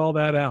sort all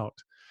that out?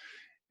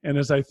 And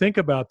as I think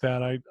about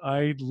that,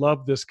 I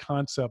love this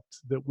concept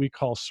that we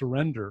call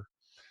surrender.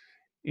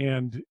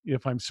 And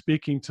if I'm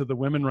speaking to the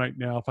women right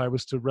now, if I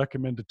was to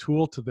recommend a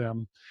tool to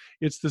them,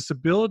 it's this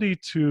ability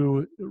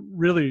to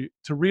really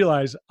to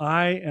realize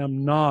I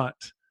am not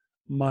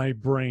my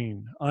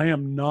brain. I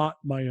am not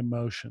my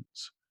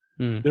emotions.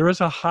 There is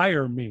a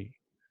higher me,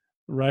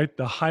 right?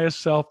 The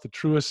highest self, the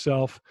truest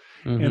self.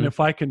 And if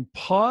I can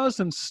pause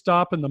and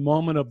stop in the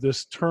moment of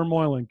this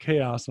turmoil and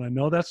chaos, and I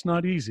know that's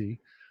not easy,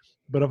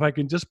 but if I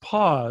can just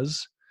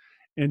pause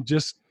and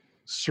just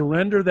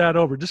surrender that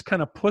over, just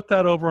kind of put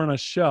that over on a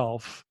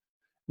shelf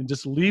and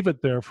just leave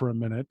it there for a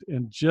minute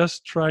and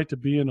just try to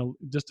be in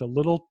just a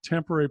little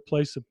temporary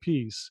place of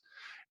peace.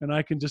 And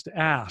I can just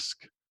ask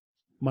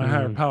my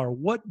higher power,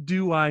 what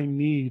do I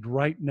need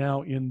right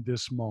now in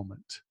this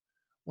moment?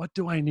 What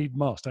do I need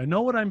most? I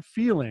know what I'm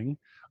feeling.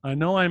 I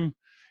know I'm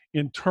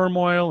in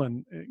turmoil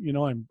and,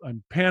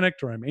 I'm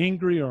panicked or I'm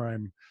angry or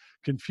I'm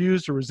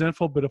confused or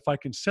resentful. But if I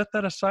can set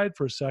that aside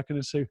for a second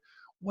and say,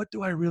 what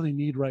do I really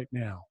need right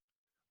now?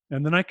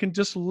 And then I can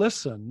just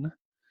listen.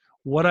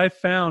 What I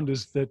found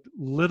is that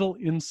little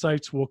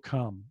insights will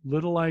come,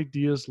 little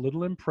ideas,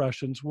 little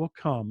impressions will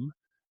come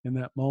in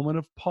that moment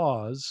of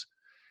pause.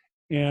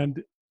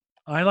 And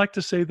I like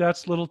to say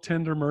that's little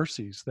tender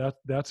mercies.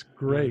 That's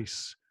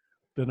grace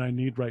that I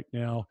need right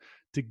now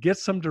to get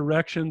some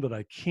direction that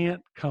I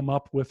can't come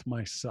up with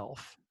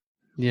myself.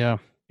 Yeah.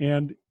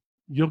 And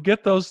you'll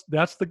get those.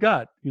 That's the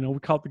gut. We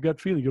call it the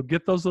gut feeling. You'll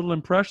get those little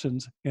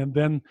impressions. And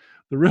then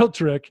the real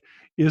trick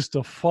is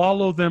to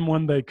follow them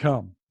when they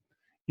come.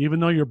 Even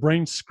though your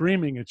brain's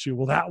screaming at you,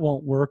 well, that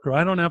won't work, or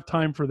I don't have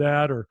time for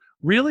that, or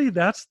really,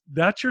 that's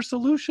your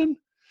solution?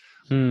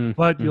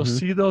 But you'll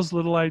see those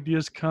little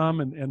ideas come,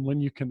 and when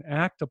you can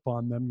act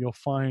upon them, you'll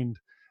find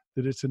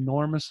that it's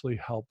enormously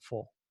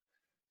helpful.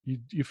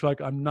 You feel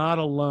like I'm not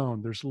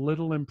alone. There's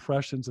little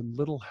impressions and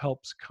little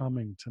helps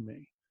coming to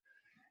me.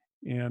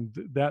 And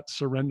that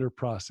surrender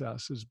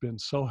process has been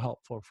so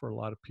helpful for a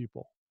lot of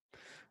people.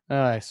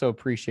 I so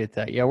appreciate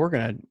that. Yeah,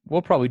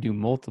 we'll probably do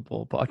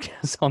multiple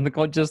podcasts on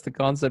just the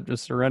concept of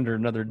surrender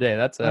another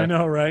day. I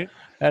know, right?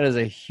 That is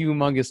a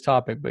humongous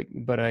topic,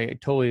 but I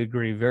totally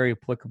agree. Very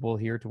applicable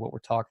here to what we're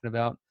talking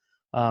about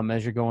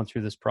as you're going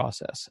through this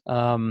process.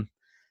 Let's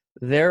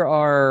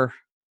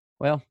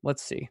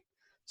see.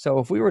 So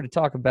if we were to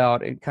talk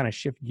about it, kind of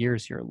shift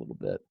gears here a little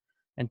bit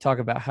and talk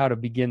about how to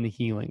begin the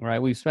healing,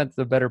 right? We've spent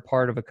the better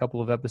part of a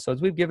couple of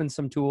episodes. We've given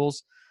some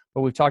tools,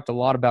 but we've talked a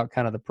lot about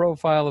kind of the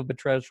profile of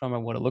betrayal trauma,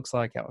 what it looks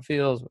like, how it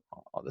feels,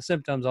 all the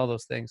symptoms, all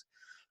those things.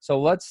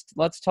 So let's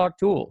talk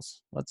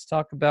tools. Let's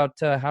talk about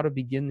how to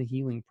begin the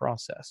healing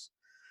process.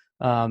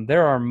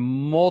 There are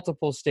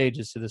multiple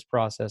stages to this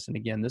process. And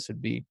again, this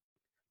would be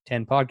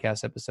 10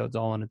 podcast episodes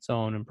all on its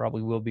own and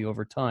probably will be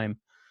over time.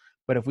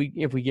 But if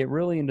we get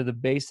really into the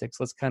basics,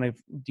 let's kind of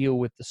deal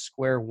with the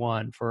square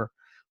one for,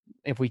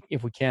 if we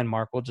can,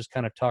 Mark, we'll just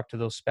kind of talk to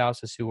those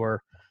spouses who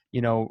are,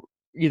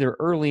 either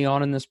early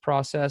on in this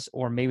process,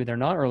 or maybe they're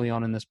not early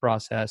on in this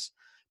process,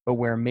 but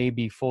where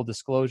maybe full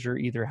disclosure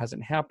either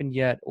hasn't happened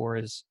yet or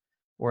has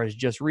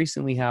just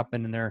recently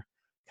happened, and they're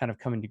kind of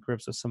coming to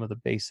grips with some of the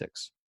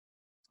basics.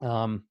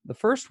 The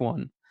first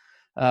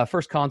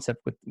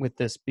concept with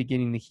this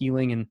beginning the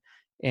healing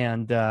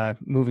and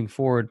moving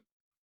forward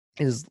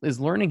is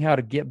learning how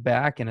to get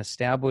back and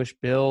establish,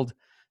 build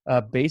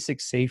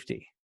basic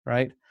safety,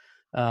 right?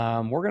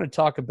 We're going to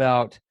talk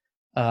about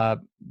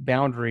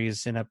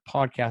boundaries in a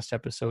podcast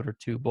episode or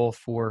two, both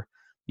for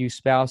you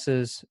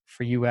spouses,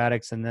 for you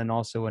addicts, and then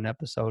also an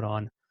episode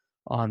on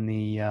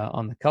the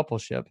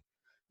coupleship.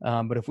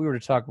 But if we were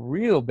to talk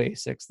real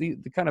basics, the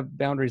kind of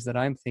boundaries that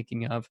I'm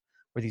thinking of,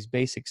 where these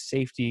basic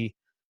safety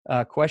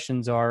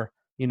questions are,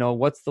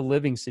 what's the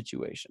living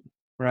situation,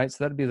 right?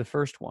 So that'd be the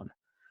first one.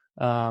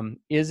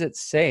 Is it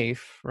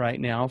safe right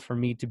now for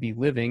me to be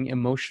living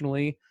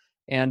emotionally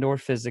and or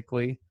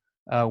physically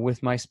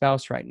with my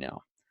spouse right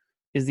now?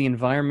 Is the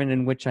environment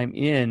in which I'm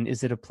in,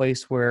 is it a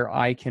place where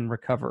I can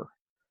recover?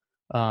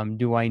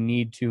 Do I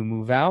need to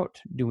move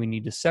out? Do we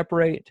need to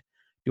separate?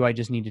 Do I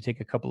just need to take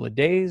a couple of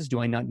days?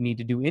 Do I not need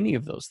to do any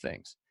of those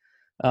things?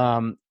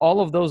 All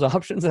of those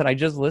options that I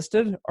just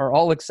listed are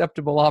all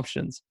acceptable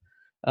options.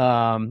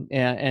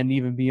 And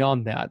even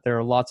beyond that, there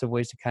are lots of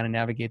ways to kind of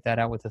navigate that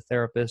out with a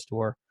therapist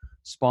or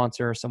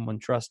sponsor or someone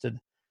trusted.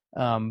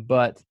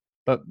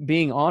 But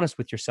being honest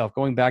with yourself,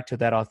 going back to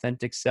that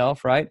authentic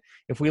self, right?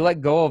 If we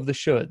let go of the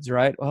shoulds,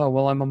 right? Oh,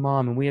 well, I'm a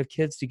mom and we have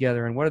kids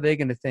together, and what are they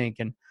going to think?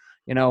 And,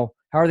 how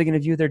are they going to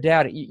view their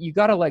dad? You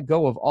got to let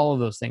go of all of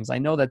those things. I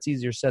know that's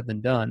easier said than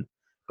done,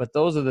 but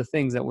those are the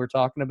things that we're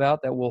talking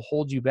about that will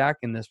hold you back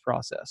in this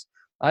process.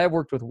 I have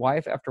worked with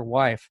wife after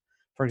wife,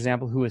 for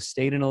example, who has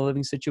stayed in a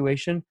living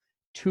situation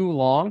too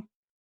long,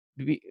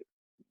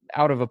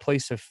 out of a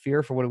place of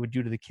fear for what it would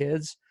do to the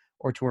kids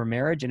or to her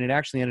marriage, and it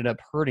actually ended up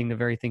hurting the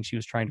very thing she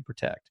was trying to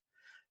protect.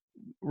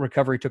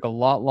 Recovery took a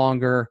lot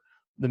longer.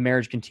 The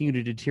marriage continued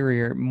to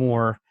deteriorate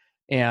more,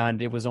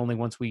 And it was only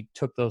once we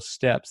took those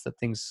steps that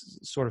things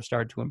sort of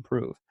started to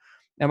improve.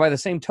 And by the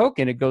same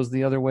token, it goes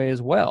the other way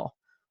as well.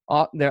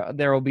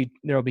 There will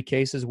be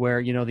cases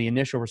where, the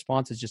initial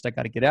response is just, I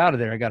got to get out of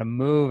there. I got to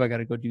move. I got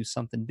to go do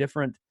something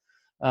different.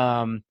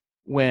 And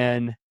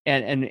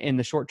in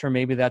the short term,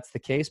 maybe that's the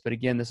case. But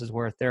again, this is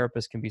where a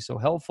therapist can be so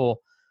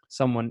helpful.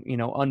 Someone,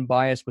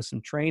 unbiased with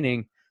some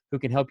training who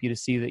can help you to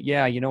see that,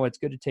 it's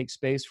good to take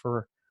space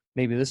for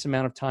maybe this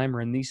amount of time or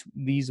in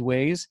these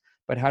ways.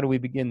 But how do we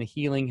begin the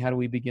healing? How do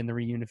we begin the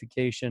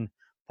reunification?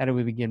 How do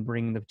we begin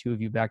bringing the two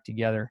of you back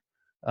together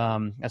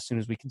as soon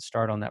as we can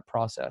start on that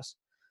process?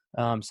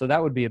 So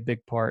that would be a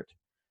big part.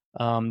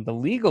 The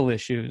legal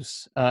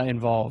issues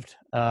involved,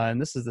 and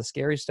this is the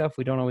scary stuff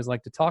we don't always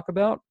like to talk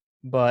about,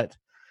 but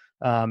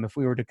if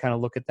we were to kind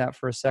of look at that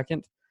for a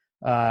second,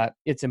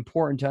 it's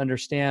important to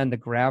understand the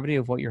gravity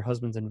of what your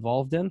husband's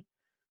involved in.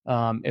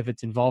 If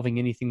it's involving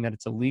anything that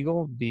it's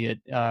illegal, be it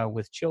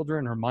with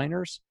children or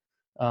minors,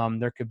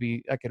 that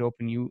could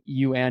open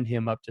you and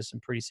him up to some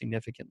pretty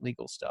significant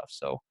legal stuff.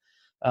 So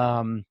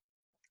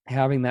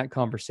having that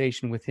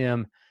conversation with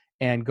him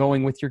and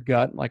going with your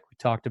gut, like we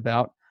talked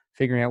about,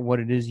 figuring out what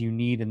it is you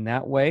need in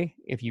that way,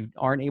 if you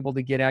aren't able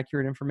to get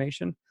accurate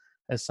information,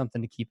 as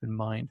something to keep in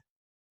mind.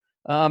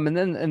 And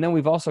then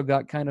we've also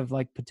got kind of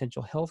like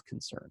potential health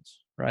concerns,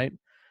 right?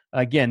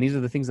 Again, these are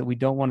the things that we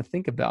don't want to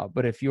think about.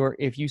 But if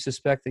you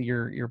suspect that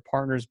your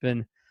partner's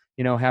been,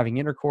 having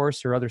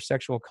intercourse or other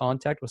sexual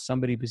contact with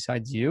somebody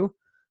besides you,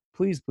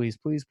 please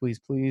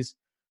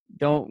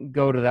don't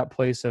go to that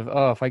place of,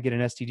 oh, if I get an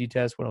STD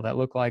test, what'll that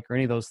look like? Or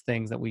any of those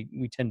things that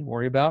we tend to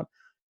worry about.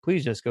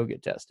 Please just go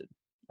get tested.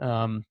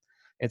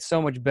 It's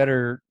so much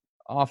better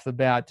off the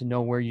bat to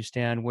know where you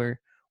stand, where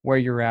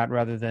you're at,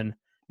 rather than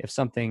if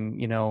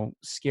something,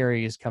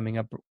 scary is coming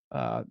up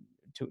to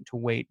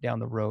wait down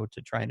the road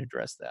to try and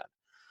address that.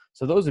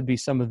 So those would be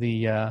some of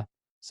the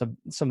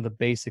some of the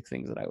basic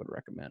things that I would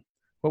recommend.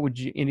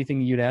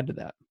 Anything you'd add to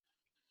that?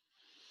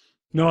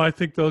 No, I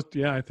think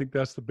I think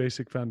that's the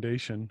basic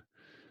foundation.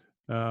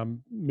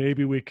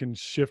 Maybe we can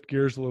shift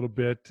gears a little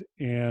bit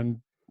and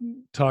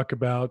talk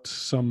about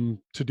some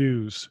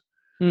to-dos.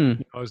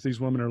 As these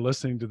women are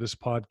listening to this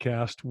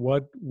podcast,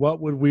 what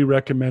would we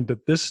recommend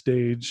at this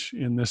stage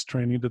in this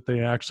training that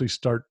they actually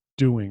start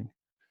doing?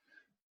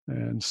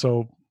 And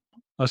so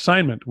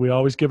assignment, we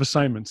always give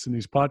assignments in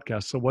these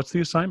podcasts. So what's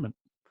the assignment?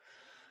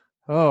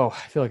 Oh,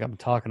 I feel like I'm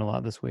talking a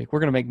lot this week.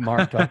 We're going to make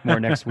Mark talk more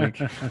next week.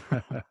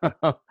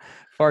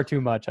 Far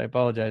too much. I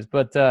apologize.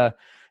 But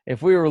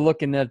if we were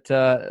looking at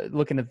that,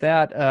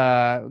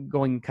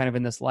 going kind of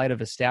in this light of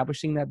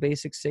establishing that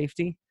basic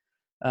safety,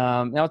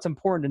 now it's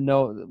important to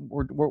know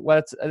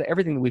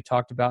everything that we've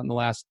talked about in the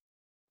last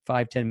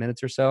 5-10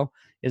 minutes or so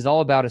is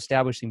all about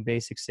establishing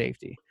basic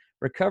safety.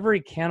 Recovery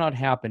cannot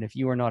happen if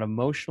you are not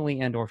emotionally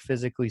and or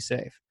physically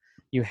safe.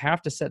 You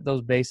have to set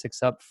those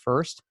basics up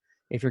first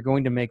if you're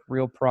going to make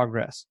real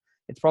progress.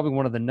 It's probably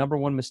one of the number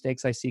one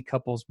mistakes I see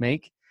couples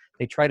make.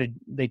 They try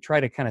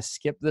to kind of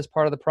skip this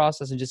part of the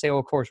process and just say, oh,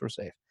 of course we're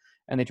safe.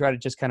 And they try to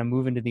just kind of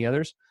move into the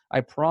others.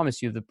 I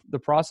promise you the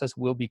process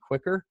will be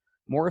quicker,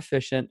 more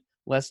efficient,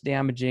 less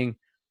damaging,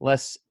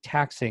 less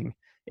taxing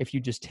if you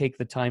just take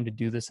the time to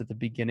do this at the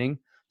beginning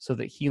so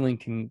that healing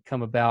can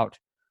come about,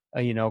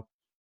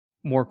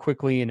 more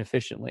quickly and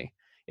efficiently.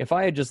 If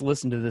I had just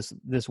listened to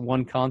this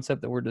one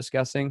concept that we're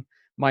discussing,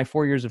 my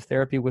 4 years of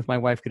therapy with my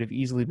wife could have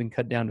easily been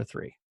cut down to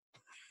 3.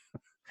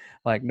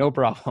 Like, no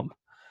problem.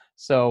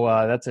 So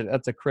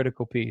that's a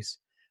critical piece.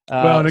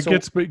 Well, and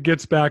it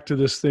gets back to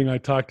this thing I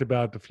talked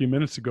about a few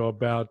minutes ago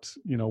about,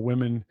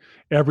 women,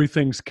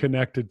 everything's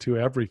connected to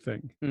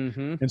everything.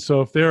 Mm-hmm. And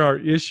so if there are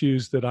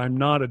issues that I'm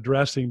not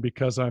addressing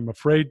because I'm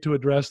afraid to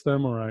address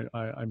them, or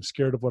I'm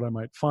scared of what I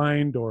might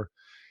find, or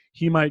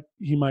he might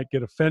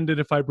get offended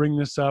if I bring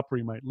this up, or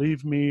he might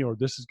leave me, or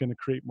this is going to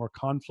create more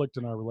conflict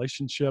in our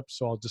relationship,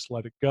 so I'll just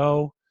let it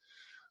go.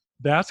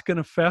 That's going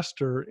to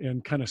fester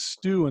and kind of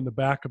stew in the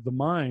back of the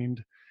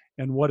mind.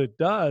 And what it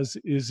does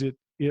is it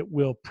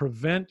will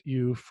prevent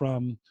you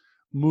from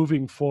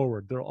moving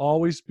forward. There'll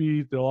always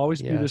be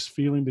this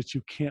feeling that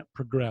you can't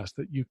progress,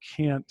 that you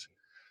can't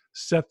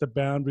set the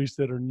boundaries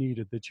that are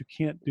needed, that you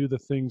can't do the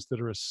things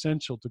that are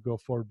essential to go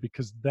forward,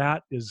 because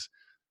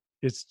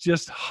it's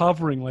just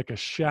hovering like a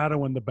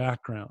shadow in the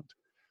background.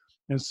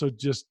 And so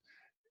just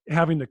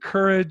having the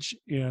courage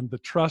and the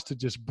trust to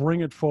just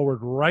bring it forward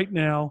right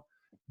now,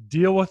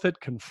 deal with it,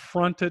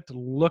 confront it,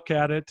 look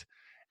at it,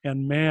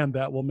 and man,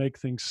 that will make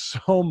things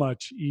so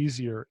much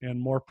easier and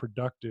more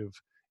productive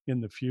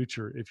in the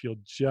future if you'll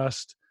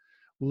just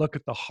look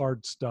at the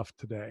hard stuff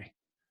today.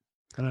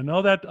 And I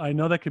know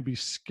that can be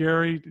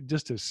scary,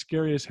 just as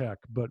scary as heck,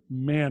 but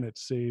man, it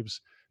saves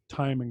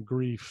time and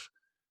grief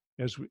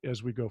as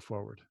we go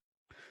forward.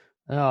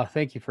 Oh,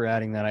 thank you for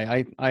adding that.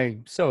 I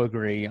so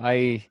agree.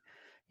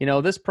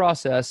 This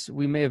process,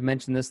 we may have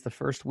mentioned this the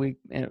first week,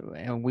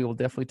 and we will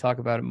definitely talk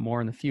about it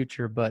more in the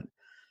future, but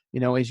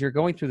as you're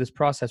going through this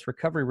process,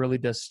 recovery really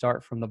does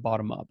start from the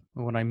bottom up.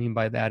 And what I mean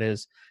by that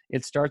is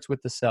it starts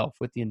with the self,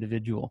 with the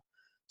individual.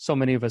 so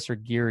many of us are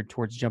geared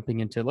towards jumping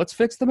into, let's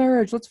fix the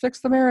marriage. Let's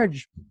fix the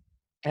marriage.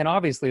 And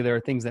obviously there are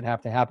things that have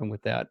to happen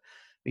with that.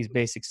 These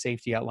basic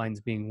safety outlines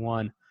being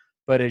one.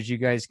 But as you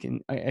guys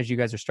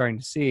are starting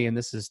to see, and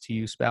this is to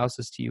you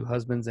spouses, to you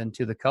husbands, and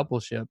to the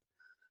coupleship,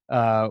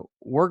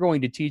 we're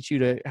going to teach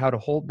you how to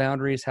hold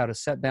boundaries, how to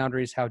set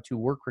boundaries, how to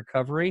work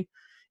recovery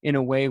in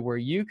a way where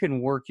you can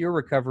work your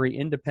recovery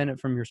independent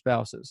from your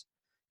spouses,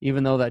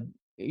 even though that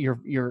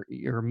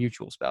your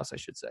mutual spouse, I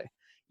should say,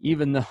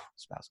 even though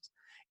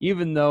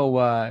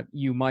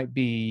you might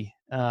be,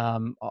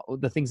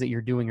 the things that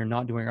you're doing or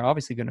not doing are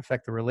obviously going to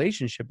affect the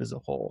relationship as a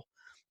whole.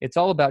 It's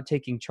all about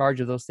taking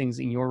charge of those things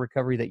in your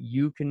recovery that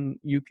you can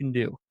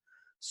do,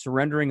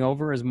 surrendering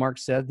over, as Mark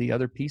said, the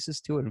other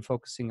pieces to it, and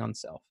focusing on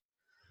self.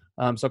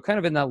 So kind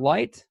of in that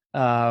light,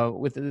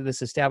 with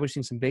this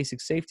establishing some basic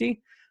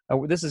safety,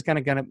 this is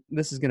going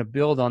to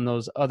build on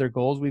those other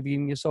goals we've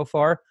given you so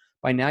far.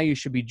 By now, you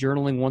should be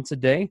journaling once a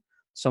day.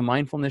 So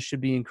mindfulness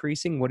should be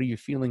increasing. What are you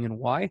feeling and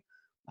why?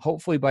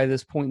 Hopefully by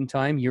this point in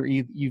time,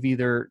 you've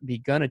either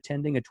begun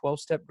attending a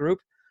 12-step group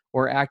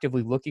or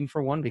actively looking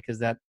for one, because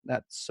that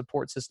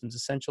support system is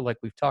essential, like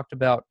we've talked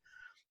about.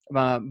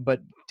 But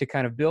to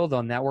kind of build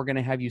on that, we're going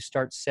to have you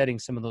start setting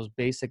some of those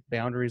basic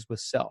boundaries with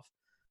self.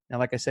 Now,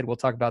 like I said, we'll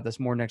talk about this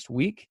more next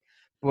week,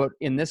 but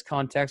in this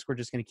context, we're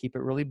just going to keep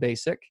it really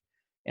basic.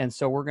 And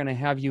so we're going to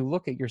have you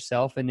look at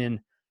yourself, and in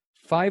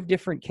 5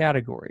 different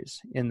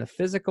categories: in the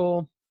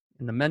physical,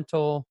 in the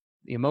mental,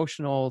 the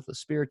emotional, the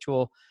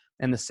spiritual,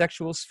 and the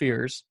sexual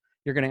spheres,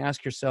 you're going to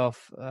ask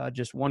yourself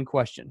just one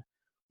question.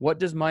 What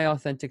does my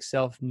authentic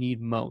self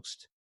need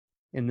most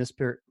in this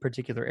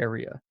particular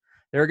area?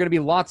 There are going to be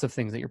lots of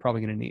things that you're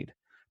probably going to need,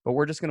 but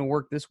we're just going to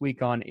work this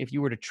week on, if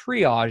you were to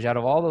triage out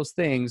of all those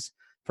things,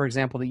 for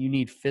example, that you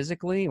need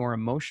physically or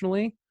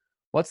emotionally,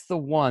 what's the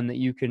one that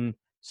you can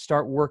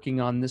start working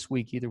on this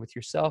week, either with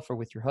yourself or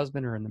with your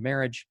husband or in the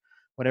marriage,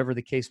 whatever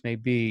the case may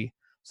be,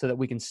 so that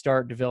we can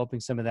start developing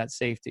some of that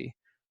safety,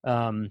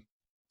 so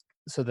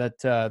that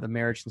the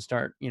marriage can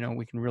start,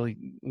 we can really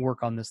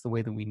work on this the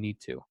way that we need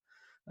to.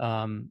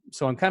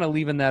 So I'm kind of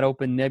leaving that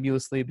open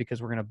nebulously,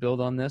 because we're going to build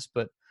on this,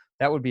 but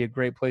that would be a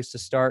great place to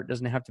start.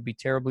 Doesn't have to be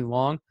terribly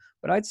long,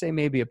 but I'd say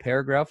maybe a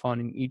paragraph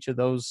on each of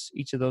those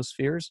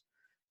spheres.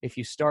 If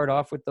you start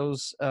off with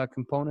those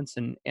components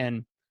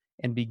and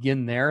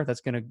begin there,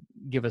 that's going to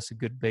give us a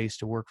good base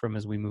to work from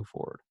as we move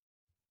forward.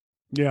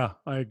 Yeah,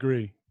 I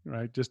agree.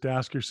 Right. Just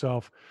ask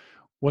yourself,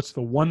 what's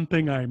the one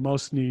thing I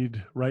most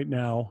need right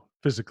now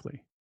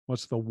physically?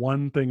 What's the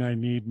one thing I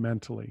need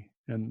mentally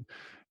and,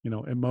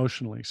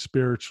 emotionally,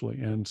 spiritually,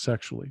 and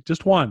sexually?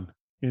 Just one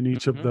in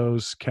each of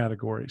those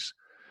categories.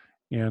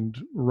 And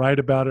write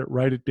about it,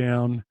 write it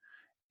down,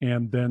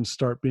 and then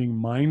start being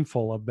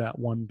mindful of that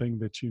one thing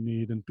that you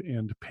need,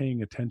 and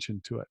paying attention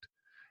to it,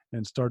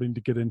 and starting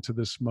to get into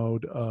this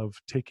mode of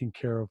taking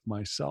care of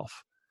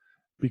myself,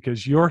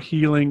 because your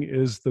healing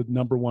is the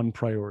number one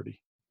priority.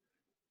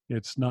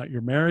 It's not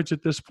your marriage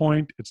at this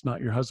point. It's not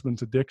your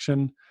husband's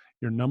addiction.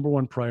 Your number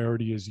one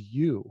priority is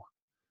you,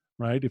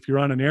 right? If you're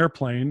on an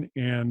airplane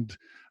and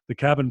the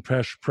cabin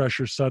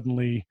pressure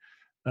suddenly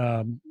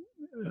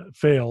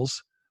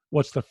fails,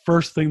 what's the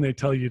first thing they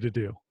tell you to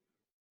do?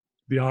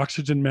 The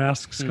oxygen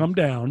masks come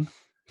down,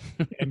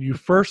 and you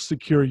first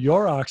secure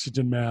your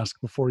oxygen mask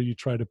before you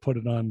try to put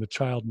it on the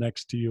child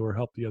next to you or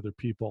help the other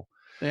people.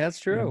 Yeah, that's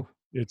true.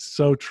 And it's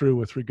so true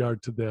with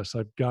regard to this.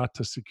 I've got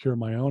to secure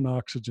my own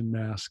oxygen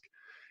mask,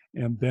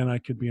 and then I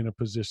could be in a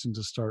position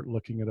to start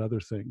looking at other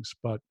things.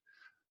 But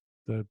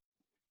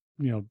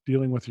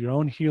dealing with your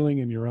own healing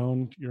and your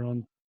own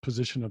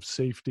position of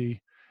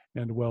safety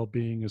and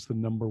well-being is the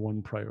number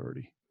one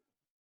priority.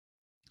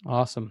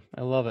 Awesome.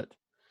 I love it.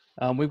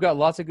 We've got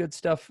lots of good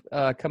stuff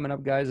coming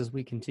up, guys, as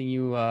we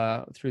continue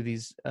through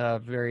these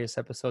various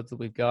episodes that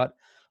we've got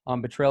on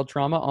betrayal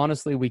trauma.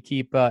 Honestly, we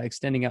keep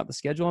extending out the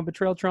schedule on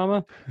betrayal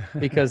trauma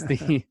because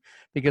the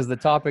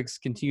topics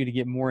continue to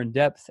get more in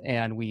depth,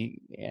 and we're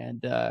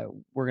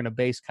going to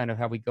base kind of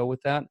how we go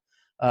with that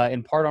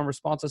in part on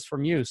responses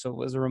from you.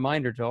 So as a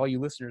reminder to all you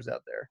listeners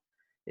out there,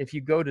 if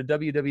you go to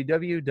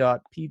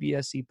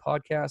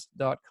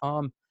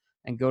www.pbscpodcast.com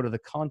and go to the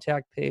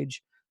contact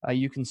page,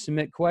 you can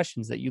submit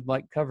questions that you'd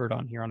like covered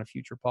on here on a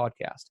future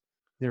podcast,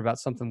 either about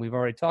something we've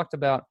already talked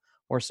about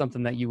or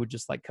something that you would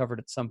just like covered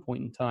at some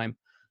point in time.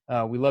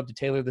 We love to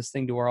tailor this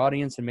thing to our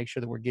audience and make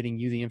sure that we're getting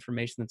you the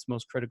information that's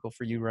most critical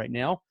for you right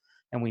now.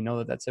 And we know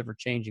that that's ever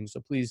changing. So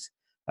please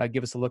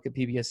give us a look at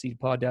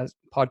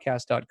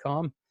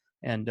pbscpodcast.com,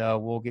 and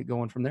we'll get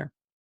going from there.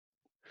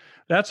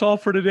 That's all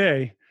for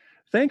today.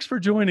 Thanks for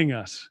joining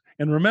us.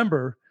 And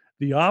remember,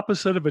 the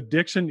opposite of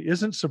addiction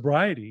isn't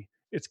sobriety,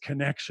 it's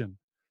connection.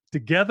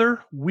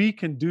 Together, we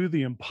can do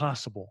the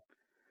impossible.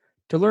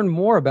 To learn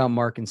more about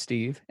Mark and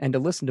Steve and to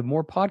listen to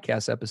more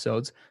podcast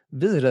episodes,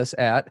 visit us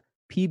at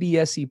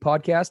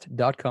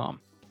pbscpodcast.com.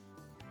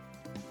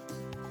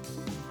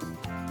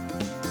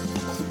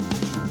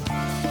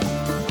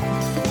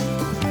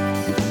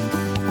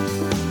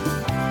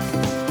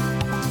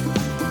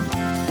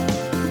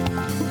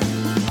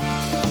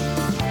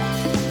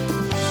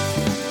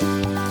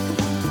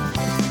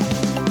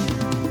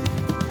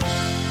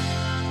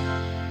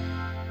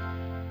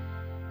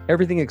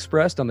 Everything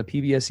expressed on the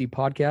PBSC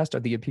podcast are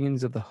the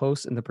opinions of the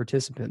hosts and the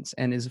participants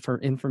and is for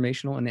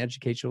informational and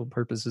educational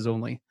purposes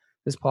only.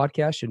 This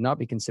podcast should not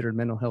be considered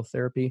mental health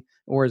therapy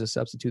or as a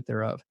substitute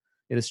thereof.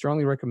 It is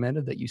strongly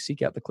recommended that you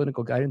seek out the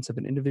clinical guidance of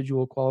an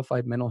individual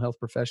qualified mental health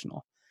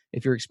professional.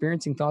 If you're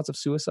experiencing thoughts of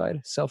suicide,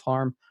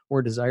 self-harm, or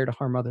a desire to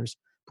harm others,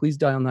 please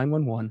dial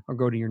 911 or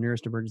go to your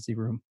nearest emergency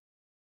room.